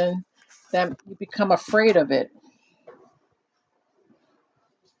something, then you become afraid of it.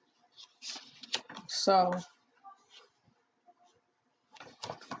 So,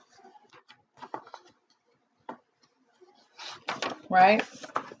 right?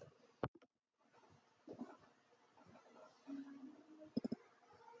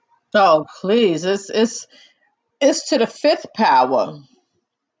 Oh, please. It's to the fifth power.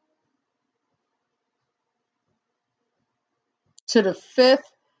 To the fifth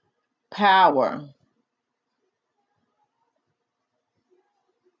power.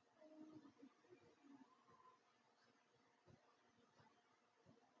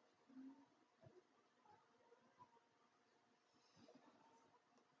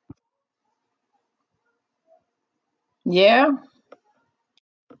 Yeah.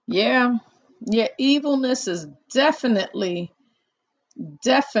 Yeah. Yeah. Evilness is definitely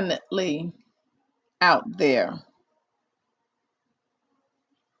out there.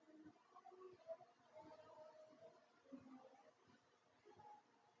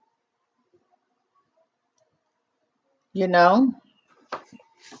 You know,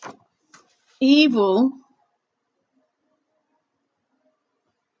 evil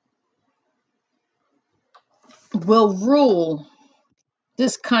will rule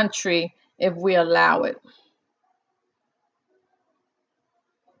this country if we allow it.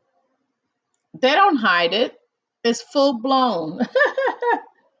 They don't hide it. It's full blown.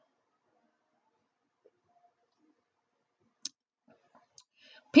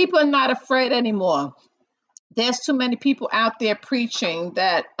 People are not afraid anymore. There's too many people out there preaching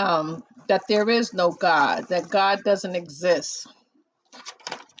that there is no God, that God doesn't exist.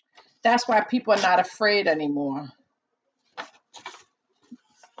 That's why people are not afraid anymore.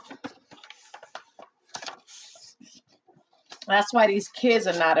 That's why these kids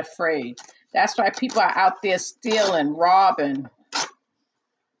are not afraid. That's why people are out there stealing, robbing,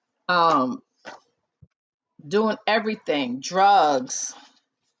 um, doing everything, drugs,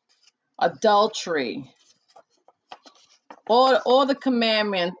 adultery. All the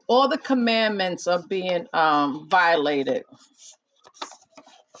commandments are being violated.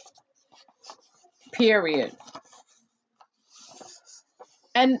 period.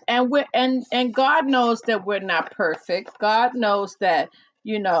 And God knows that we're not perfect. God knows that,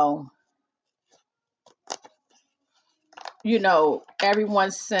 you know,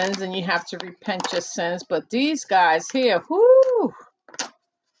 everyone sins and you have to repent your sins. But these guys here, whoo,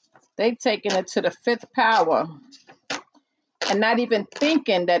 they taking it to the fifth power and not even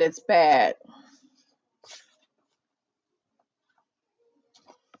thinking that it's bad.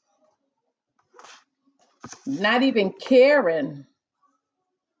 Not even caring.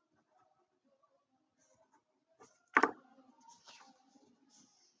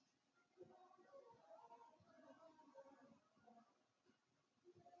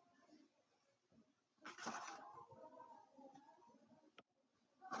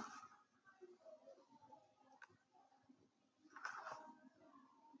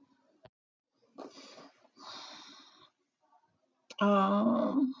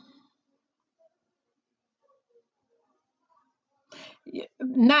 Um,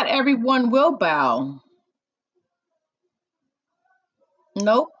 Not everyone will bow.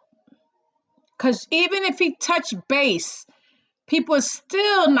 Nope. Because even if he touched base, people are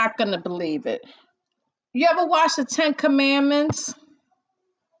still not going to believe it. You ever watch the Ten Commandments?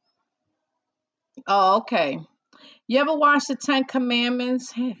 Oh, okay. You ever watch the Ten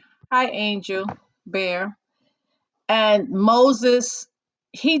Commandments? Hi, Angel Bear. And Moses,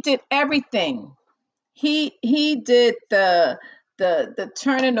 he did everything. He did the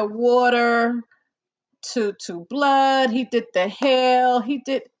turning the water to blood. He did the hail. He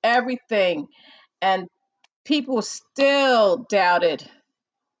did everything, and people still doubted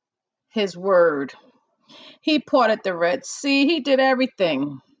his word. He parted the Red Sea. He did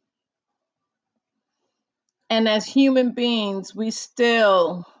everything. And as human beings, we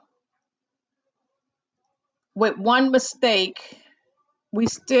still, with one mistake, we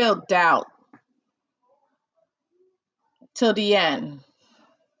still doubt till the end.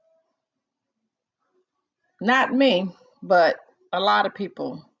 Not me, but a lot of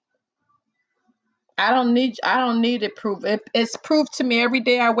people. I don't need it proof. It's proof to me every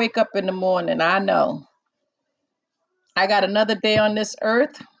day I wake up in the morning. I know I got another day on this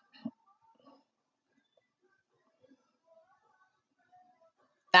earth.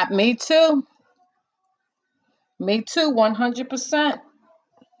 Me too. Me too, 100%.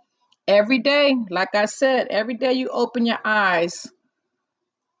 Every day, like I said, every day you open your eyes,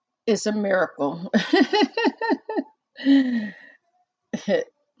 it's a miracle.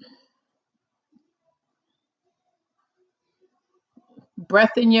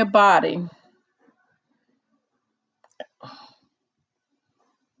 Breath in your body,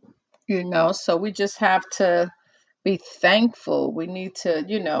 so we just have to be thankful. We need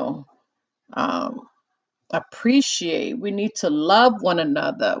to, um, appreciate. We need to love one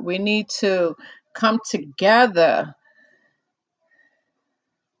another. We need to come together.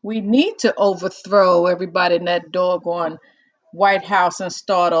 We need to overthrow everybody in that doggone White House and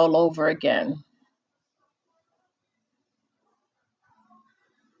start all over again.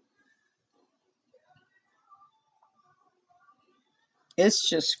 It's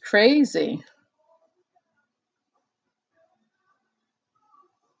just crazy.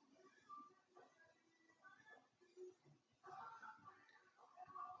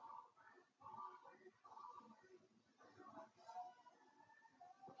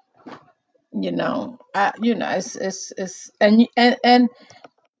 It's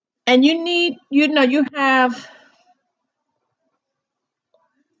and you need, you have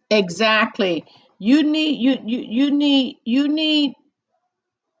exactly. You need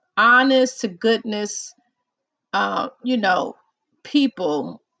honest to goodness, you know,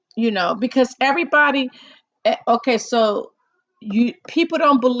 people, because everybody. Okay, so you people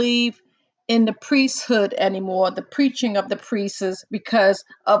don't believe in the priesthood anymore, the preaching of the priests, because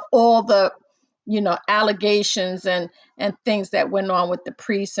of all the, allegations and things that went on with the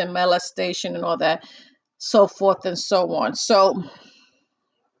priests and molestation and all that, so forth and so on. So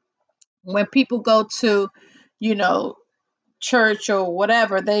when people go to, you know, church or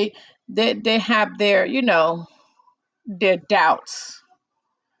whatever, they have their, their doubts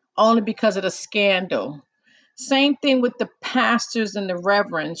only because of the scandal. Same thing with the pastors and the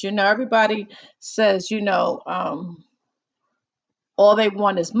reverends. Everybody says, all they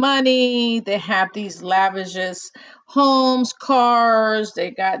want is money. They have these lavish homes, cars,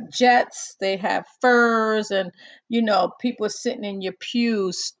 they got jets, they have furs, and, people sitting in your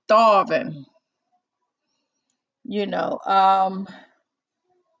pews starving. You know, um,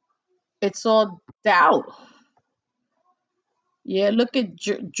 it's all doubt. Yeah, look at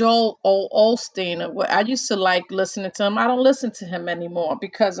Joel Osteen. I used to like listening to him. I don't listen to him anymore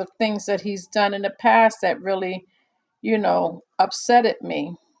because of things that he's done in the past that really, upsetted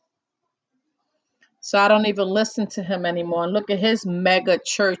me. So I don't even listen to him anymore. And look at his mega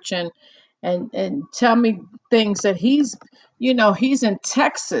church and tell me things that he's in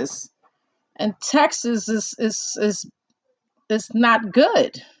Texas, and Texas is not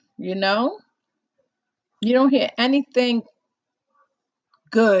good. You know, you don't hear anything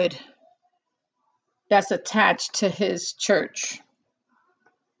good that's attached to his church.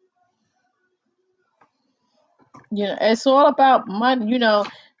 It's all about money.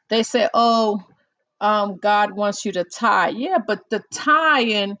 They say, "Oh, God wants you to tithe." Yeah, but the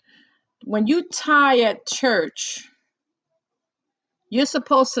tithing, when you tithe at church, you're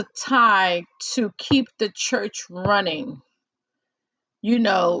supposed to tithe to keep the church running.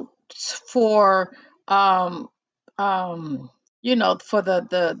 For um for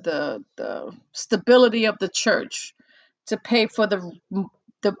the stability of the church, to pay for the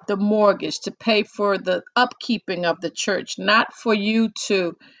mortgage, to pay for the upkeeping of the church, not for you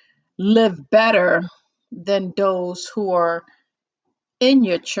to live better than those who are in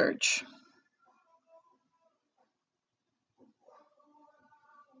your church.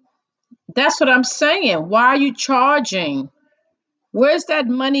 That's what I'm saying. Why are you charging? Where's that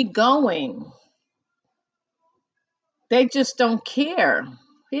money going? They just don't care.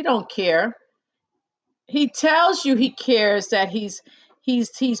 He don't care. He tells you he cares, that he's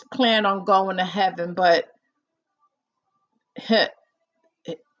planning on going to heaven, but he,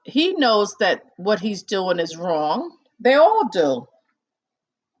 he knows that what he's doing is wrong. They all do.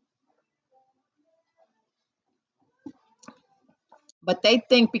 But they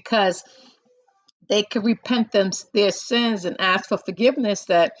think because they can repent their sins and ask for forgiveness,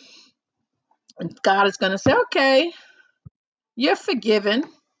 that God is going to say, okay, you're forgiven.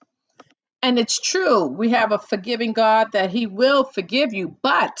 And it's true. We have a forgiving God, that he will forgive you,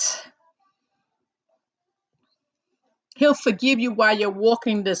 but he'll forgive you while you're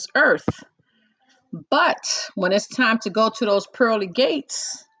walking this earth. But when it's time to go to those pearly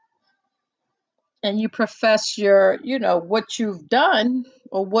gates and you profess what you've done,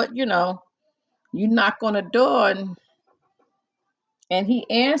 or what, you knock on a door, and he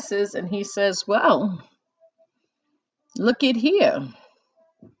answers and he says, well, look at here.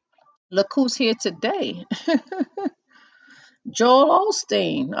 Look who's here today. Joel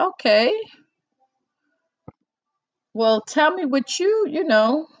Osteen. Okay. Well, tell me what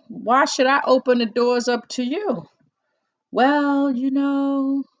why should I open the doors up to you? Well,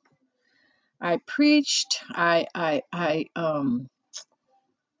 I preached, I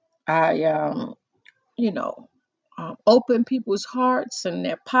you know, opened people's hearts and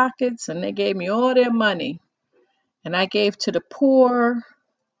their pockets, and they gave me all their money, and I gave to the poor,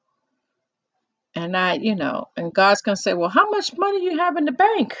 and and God's gonna say, well, how much money you have in the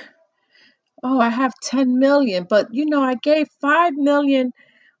bank? Oh, I have 10 million, but I gave 5 million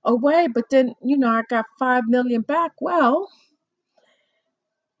away, but then I got 5 million back. Well,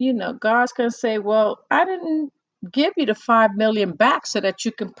 God's gonna say, well, I didn't give you the 5 million back so that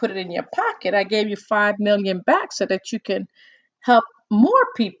you can put it in your pocket. I gave you 5 million back so that you can help more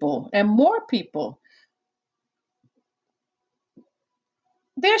people and more people.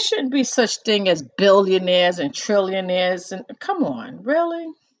 There shouldn't be such thing as billionaires and trillionaires, and come on, really?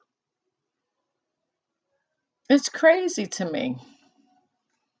 It's crazy to me.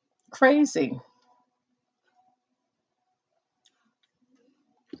 Crazy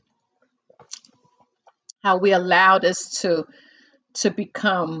how we allowed us to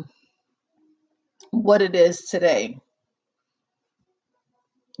become what it is today.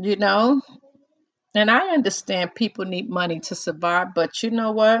 You know? And I understand people need money to survive, but you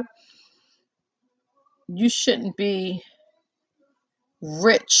know what? You shouldn't be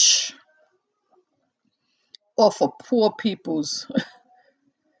rich off of poor people's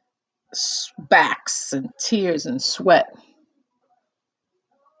backs and tears and sweat.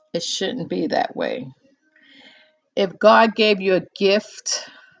 It shouldn't be that way. If God gave you a gift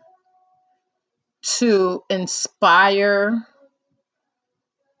to inspire,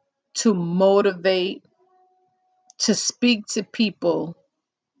 to motivate, to speak to people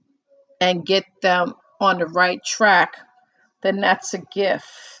and get them on the right track, then that's a gift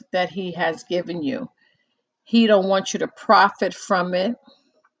that he has given you. He don't want you to profit from it.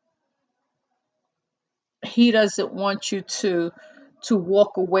 He doesn't want you to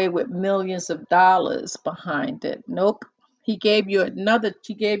walk away with millions of dollars behind it. Nope. He gave you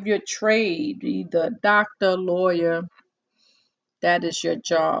a trade, either doctor, lawyer. That is your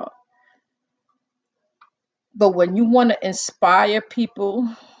job. But when you want to inspire people,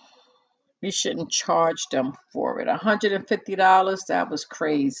 you shouldn't charge them for it. $150, that was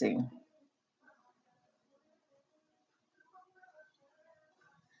crazy.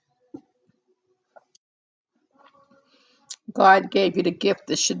 God gave you the gift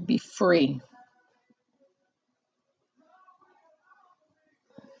that should be free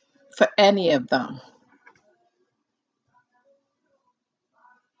for any of them.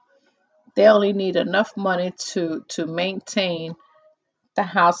 They only need enough money to maintain the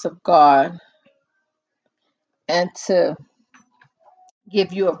house of God and to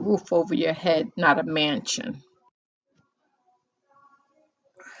give you a roof over your head, not a mansion.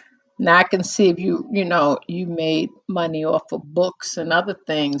 Now I can see if you made money off of books and other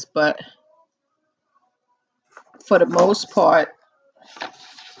things, but for the most part,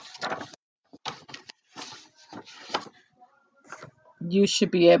 you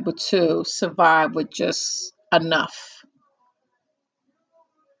should be able to survive with just enough.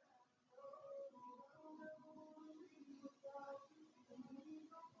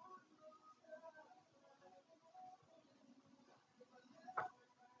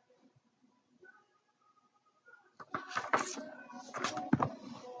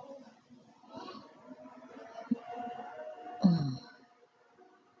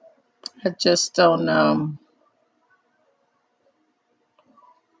 I just don't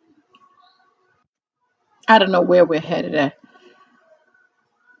I don't know where we're headed at.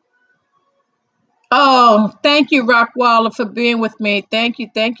 Oh, thank you, Rockwaller, for being with me. Thank you,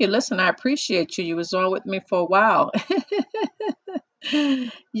 thank you. Listen, I appreciate you. You was on with me for a while.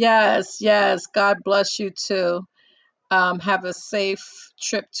 Yes, yes. God bless you too. Have a safe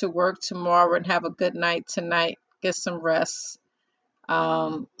trip to work tomorrow and have a good night tonight. Get some rest.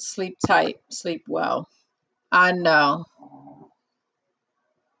 Sleep tight, sleep well. I know.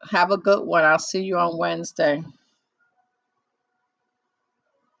 Have a good one. I'll see you on Wednesday.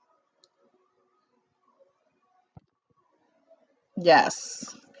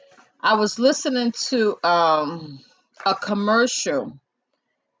 Yes. I was listening to a commercial.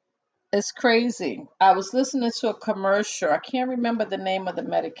 It's crazy. I was listening to a commercial. I can't remember the name of the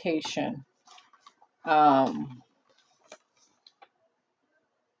medication. Um,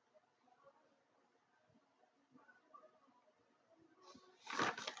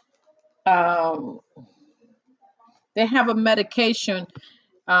 um, they have a medication.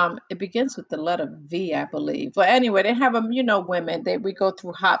 It begins with the letter V, I believe. But anyway, they have them. Women. We go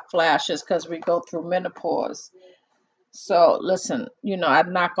through hot flashes because we go through menopause. So listen, I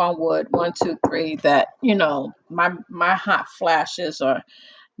knock on wood, one, two, three, that my hot flashes are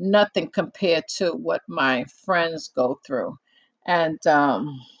nothing compared to what my friends go through, and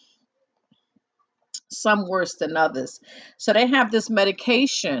some worse than others. So they have this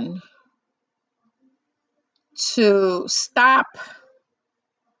medication to stop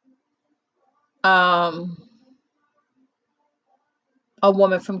um, a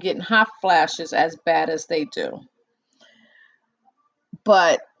woman from getting hot flashes as bad as they do.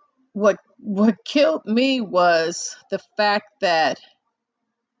 But what killed me was the fact that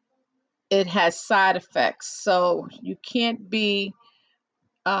it has side effects. So you can't be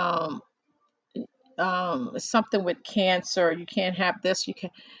um, something with cancer. You can't have this. You can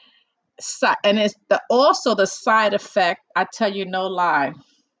and it's also the side effect. I tell you no lie.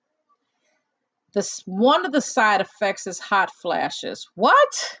 This one of the side effects is hot flashes.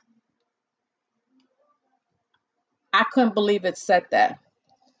 What? I couldn't believe it said that.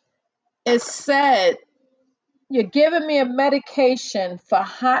 It said you're giving me a medication for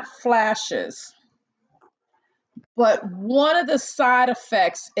hot flashes, but one of the side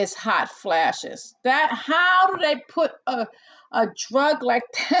effects is hot flashes. That how do they put a drug like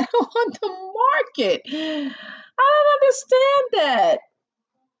that on the market? I don't understand that.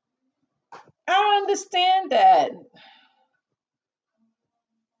 I don't understand that.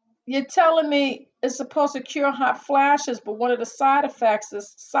 You're telling me it's supposed to cure hot flashes, but one of the side effects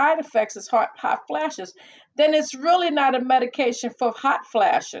is hot flashes. Then it's really not a medication for hot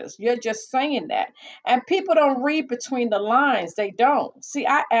flashes. You're just saying that. And people don't read between the lines. They don't. See,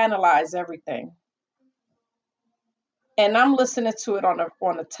 I analyze everything. And I'm listening to it on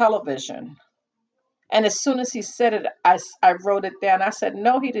a television. And as soon as he said it, I wrote it down. I said,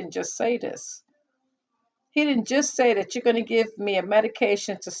 no, he didn't just say this. He didn't just say that you're going to give me a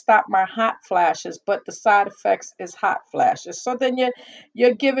medication to stop my hot flashes, but the side effects is hot flashes. So then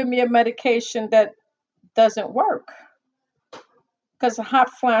you're giving me a medication that doesn't work because the hot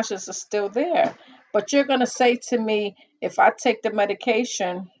flashes are still there. But you're going to say to me, if I take the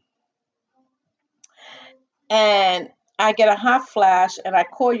medication and I get a hot flash and I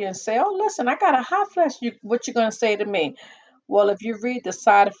call you and say, "Oh, listen, I got a hot flash." What you gonna say to me? Well, if you read the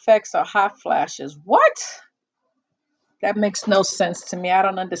side effects of hot flashes, what? That makes no sense to me. I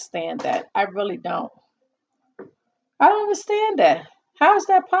don't understand that. I really don't. I don't understand that. How is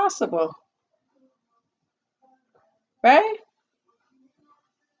that possible? Right?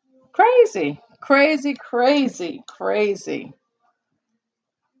 Crazy, crazy, crazy, crazy.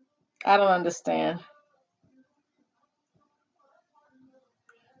 I don't understand.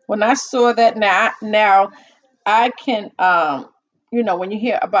 When I saw that now I can when you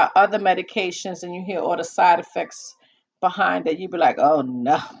hear about other medications and you hear all the side effects behind it, you be like, "Oh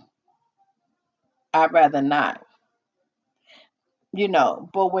no, I'd rather not."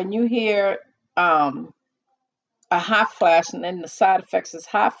 But when you hear um a hot flash and then the side effects is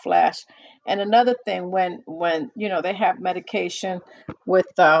hot flash. And another thing, when they have medication with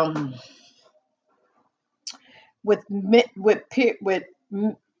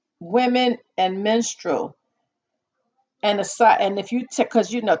women and menstrual, and aside, and if you take, because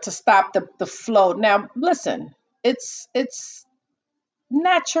to stop the flow. Now listen, it's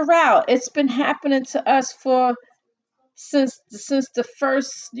natural. It's been happening to us for since the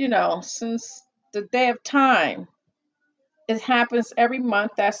first, since the day of time. It happens every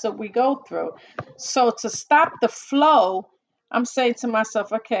month. That's what we go through. So to stop the flow, I'm saying to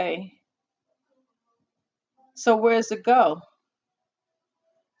myself, okay, so where's it go?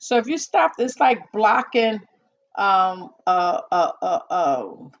 So if you stop, it's like blocking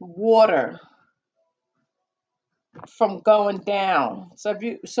water from going down.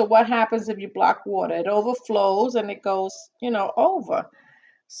 So what happens if you block water? It overflows and it goes, over.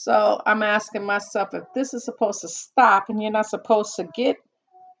 So I'm asking myself, if this is supposed to stop and you're not supposed to get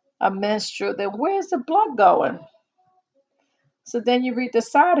a menstrual, then where's the blood going? So then you read the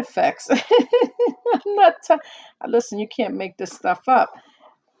side effects. I'm not listen, you can't make this stuff up.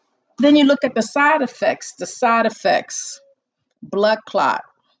 Then you look at the side effects. The side effects: blood clot,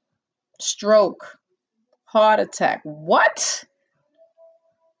 stroke, heart attack. What?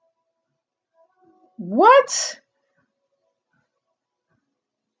 What?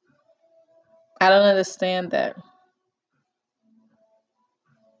 I don't understand that.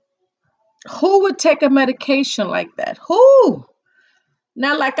 Who would take a medication like that? Who?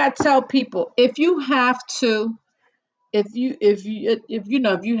 Now, like I tell people, if you have to, if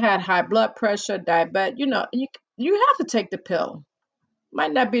you had high blood pressure, diabetes, you have to take the pill.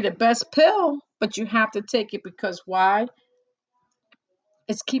 Might not be the best pill, but you have to take it because why?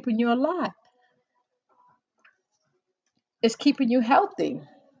 It's keeping you alive. It's keeping you healthy.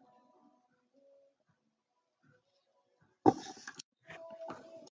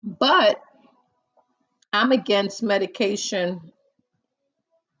 But I'm against medication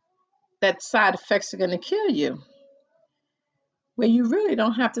that side effects are going to kill you, where you really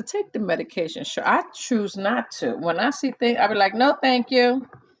don't have to take the medication. Sure, I choose not to. When I see things, I'll be like, no, thank you.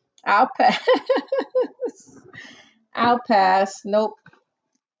 I'll pass. I'll pass. Nope,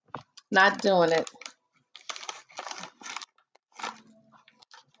 not doing it.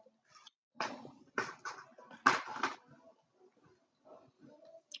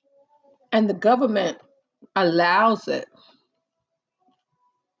 And the government allows it.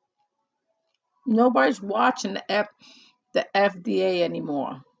 Nobody's watching the FDA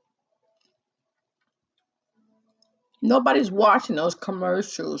anymore. Nobody's watching those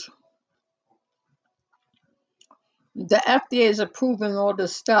commercials. The FDA is approving all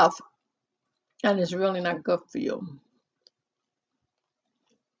this stuff, and it's really not good for you.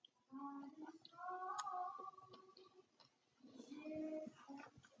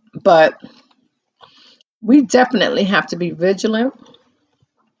 But we definitely have to be vigilant.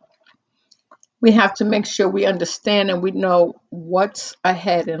 We have to make sure we understand and we know what's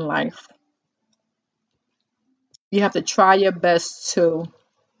ahead in life. You have to try your best to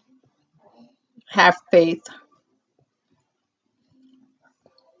have faith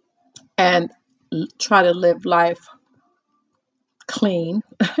and try to live life clean.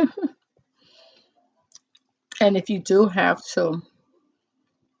 And if you do have to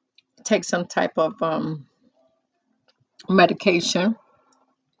take some type of medication,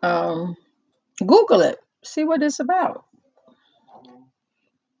 um, Google it, see what it's about.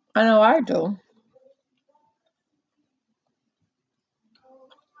 I know I do.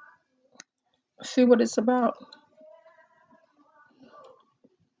 See what it's about.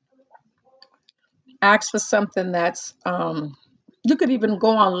 Ask for something that's you could even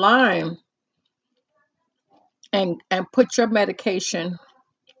go online and put your medication,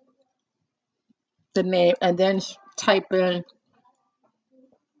 the name, and then type in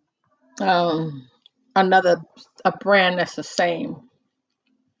um another a brand that's the same.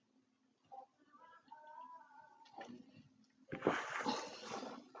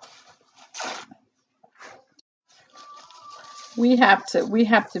 We have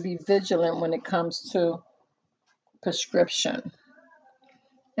to be vigilant when it comes to prescription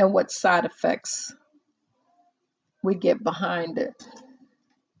and what side effects we get behind it.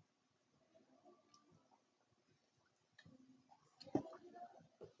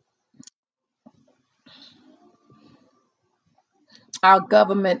 Our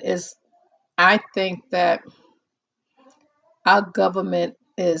government is I think that our government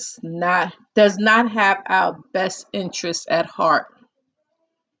is not does not have our best interests at heart.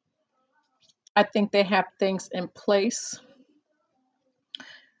 I think they have things in place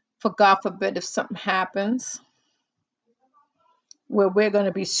for God forbid if something happens where we're going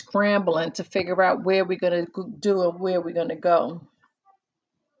to be scrambling to figure out where we're going to do and where we're going to go.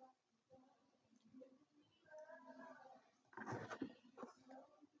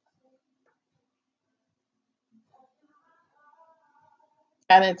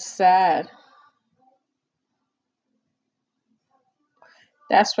 And it's sad.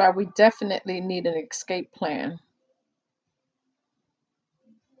 That's why we definitely need an escape plan.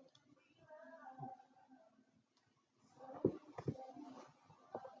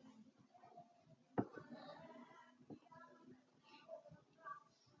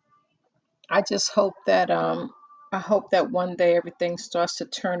 I just hope that I hope that one day everything starts to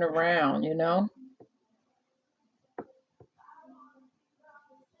turn around, you know?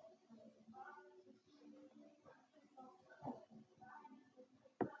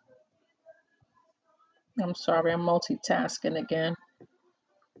 I'm sorry, I'm multitasking again.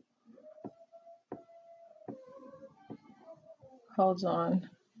 Hold on.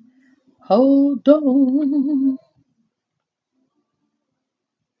 Hold on.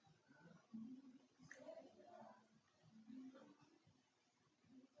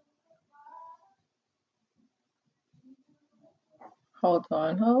 Hold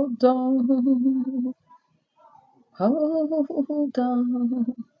on. Hold on. Hold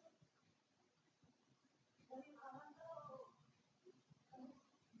on.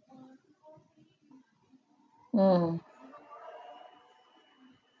 Mm.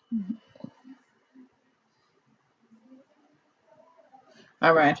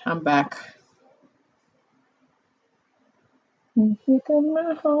 All right, I'm back. You come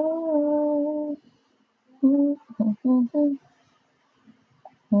my home.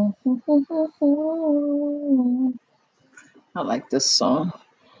 I like this song.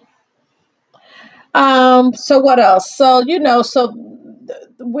 So what else? So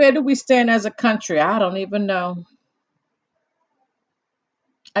where do we stand as a country? I don't even know.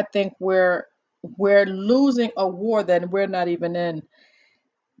 I think we're losing a war that we're not even in.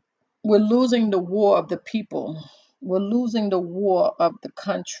 We're losing the war of the people. We're losing the war of the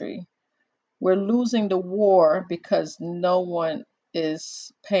country. We're losing the war because no one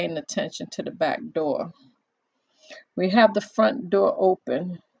is paying attention to the back door. We have the front door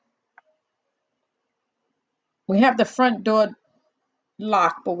open. We have the front door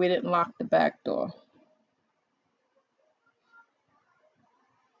locked, but we didn't lock the back door.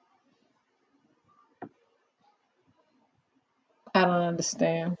 I don't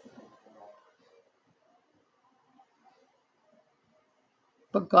understand.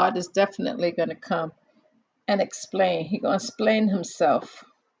 But God is definitely going to come and explain. He's going to explain himself.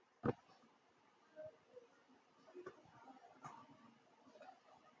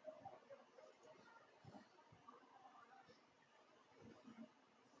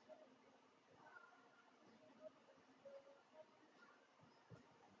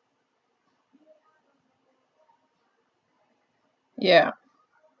 Yeah.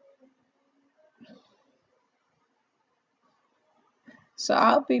 So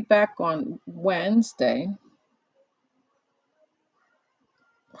I'll be back on Wednesday.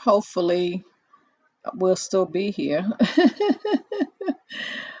 Hopefully, we'll still be here.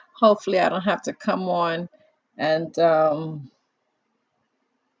 Hopefully, I don't have to come on and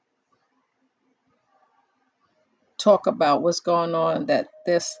talk about what's going on, that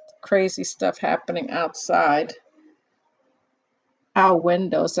there's crazy stuff happening outside our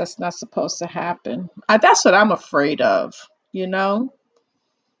windows that's not supposed to happen. That's what I'm afraid of, you know?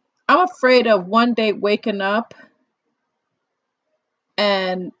 I'm afraid of one day waking up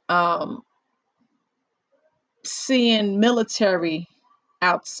and seeing military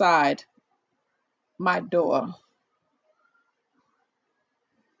outside my door,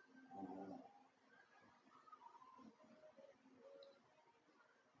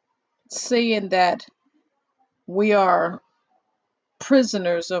 seeing that we are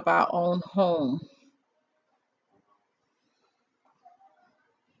prisoners of our own home.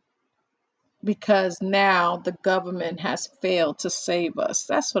 because now the government has failed to save us.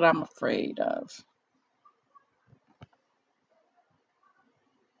 That's what I'm afraid of.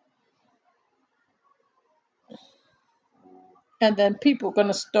 And then people are going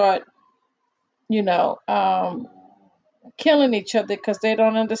to start, you know, killing each other because they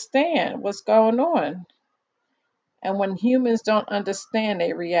don't understand what's going on. And when humans don't understand,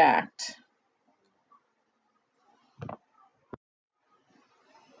 they react.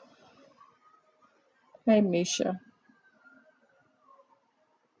 Hey, Misha.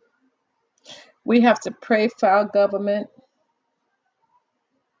 We have to pray for our government.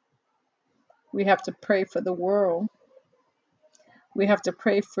 We have to pray for the world. We have to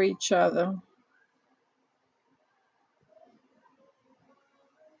pray for each other.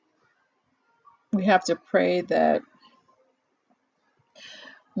 We have to pray that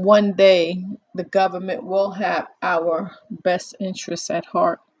one day the government will have our best interests at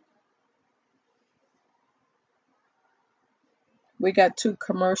heart. We got too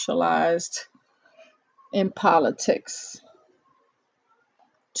commercialized in politics,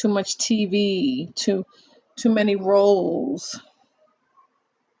 too much TV, too many roles,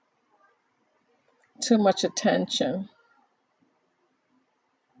 too much attention.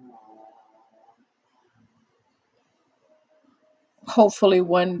 Hopefully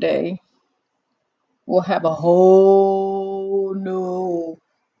one day we'll have a whole new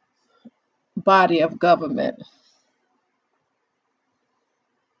body of government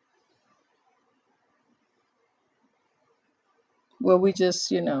where we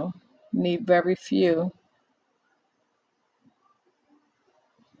just, need very few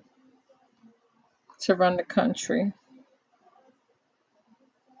to run the country.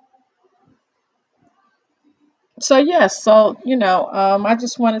 So yes, I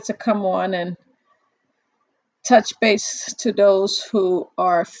just wanted to come on and touch base to those who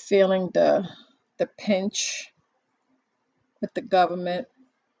are feeling the pinch with the government.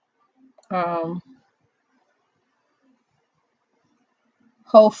 Um,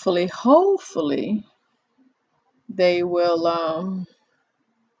 hopefully, they will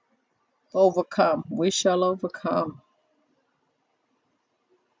overcome. We shall overcome.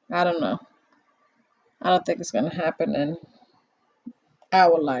 I don't know. I don't think it's going to happen in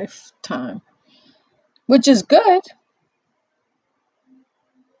our lifetime, which is good.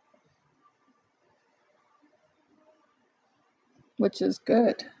 Which is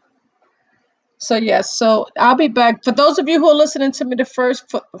good. So yes, so I'll be back. For those of you who are listening to me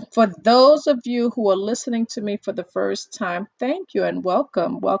for those of you who are listening to me for the first time, thank you and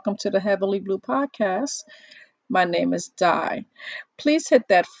welcome. Welcome to the Heavenly Blue Podcast. My name is Di. Please hit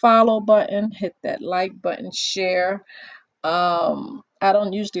that follow button, hit that like button, share. I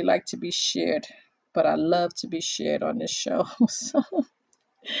don't usually like to be shared, but I love to be shared on this show. So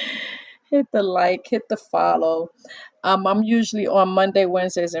hit the like, hit the follow. I'm usually on Monday,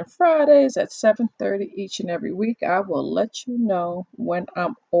 Wednesdays, and Fridays at 7:30 each and every week. I will let you know when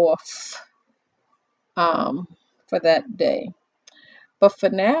I'm off um, for that day. But for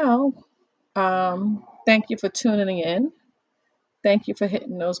now, thank you for tuning in. Thank you for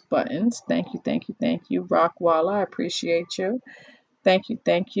hitting those buttons. Thank you, thank you, thank you. Rockwalla, I appreciate you. Thank you,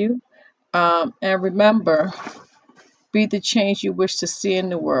 thank you. And remember, be the change you wish to see in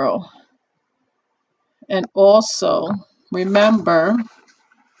the world. And also, remember,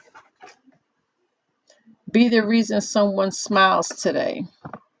 be the reason someone smiles today.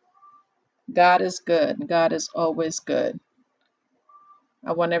 God is good. God is always good.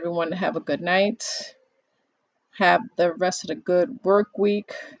 I want everyone to have a good night. Have the rest of the good work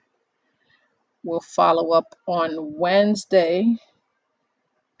week. We'll follow up on Wednesday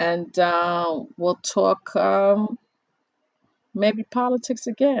and we'll talk maybe politics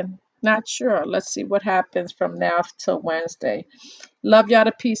again. Not sure. Let's see what happens from now till Wednesday. Love y'all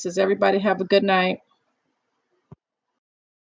to pieces. Everybody have a good night.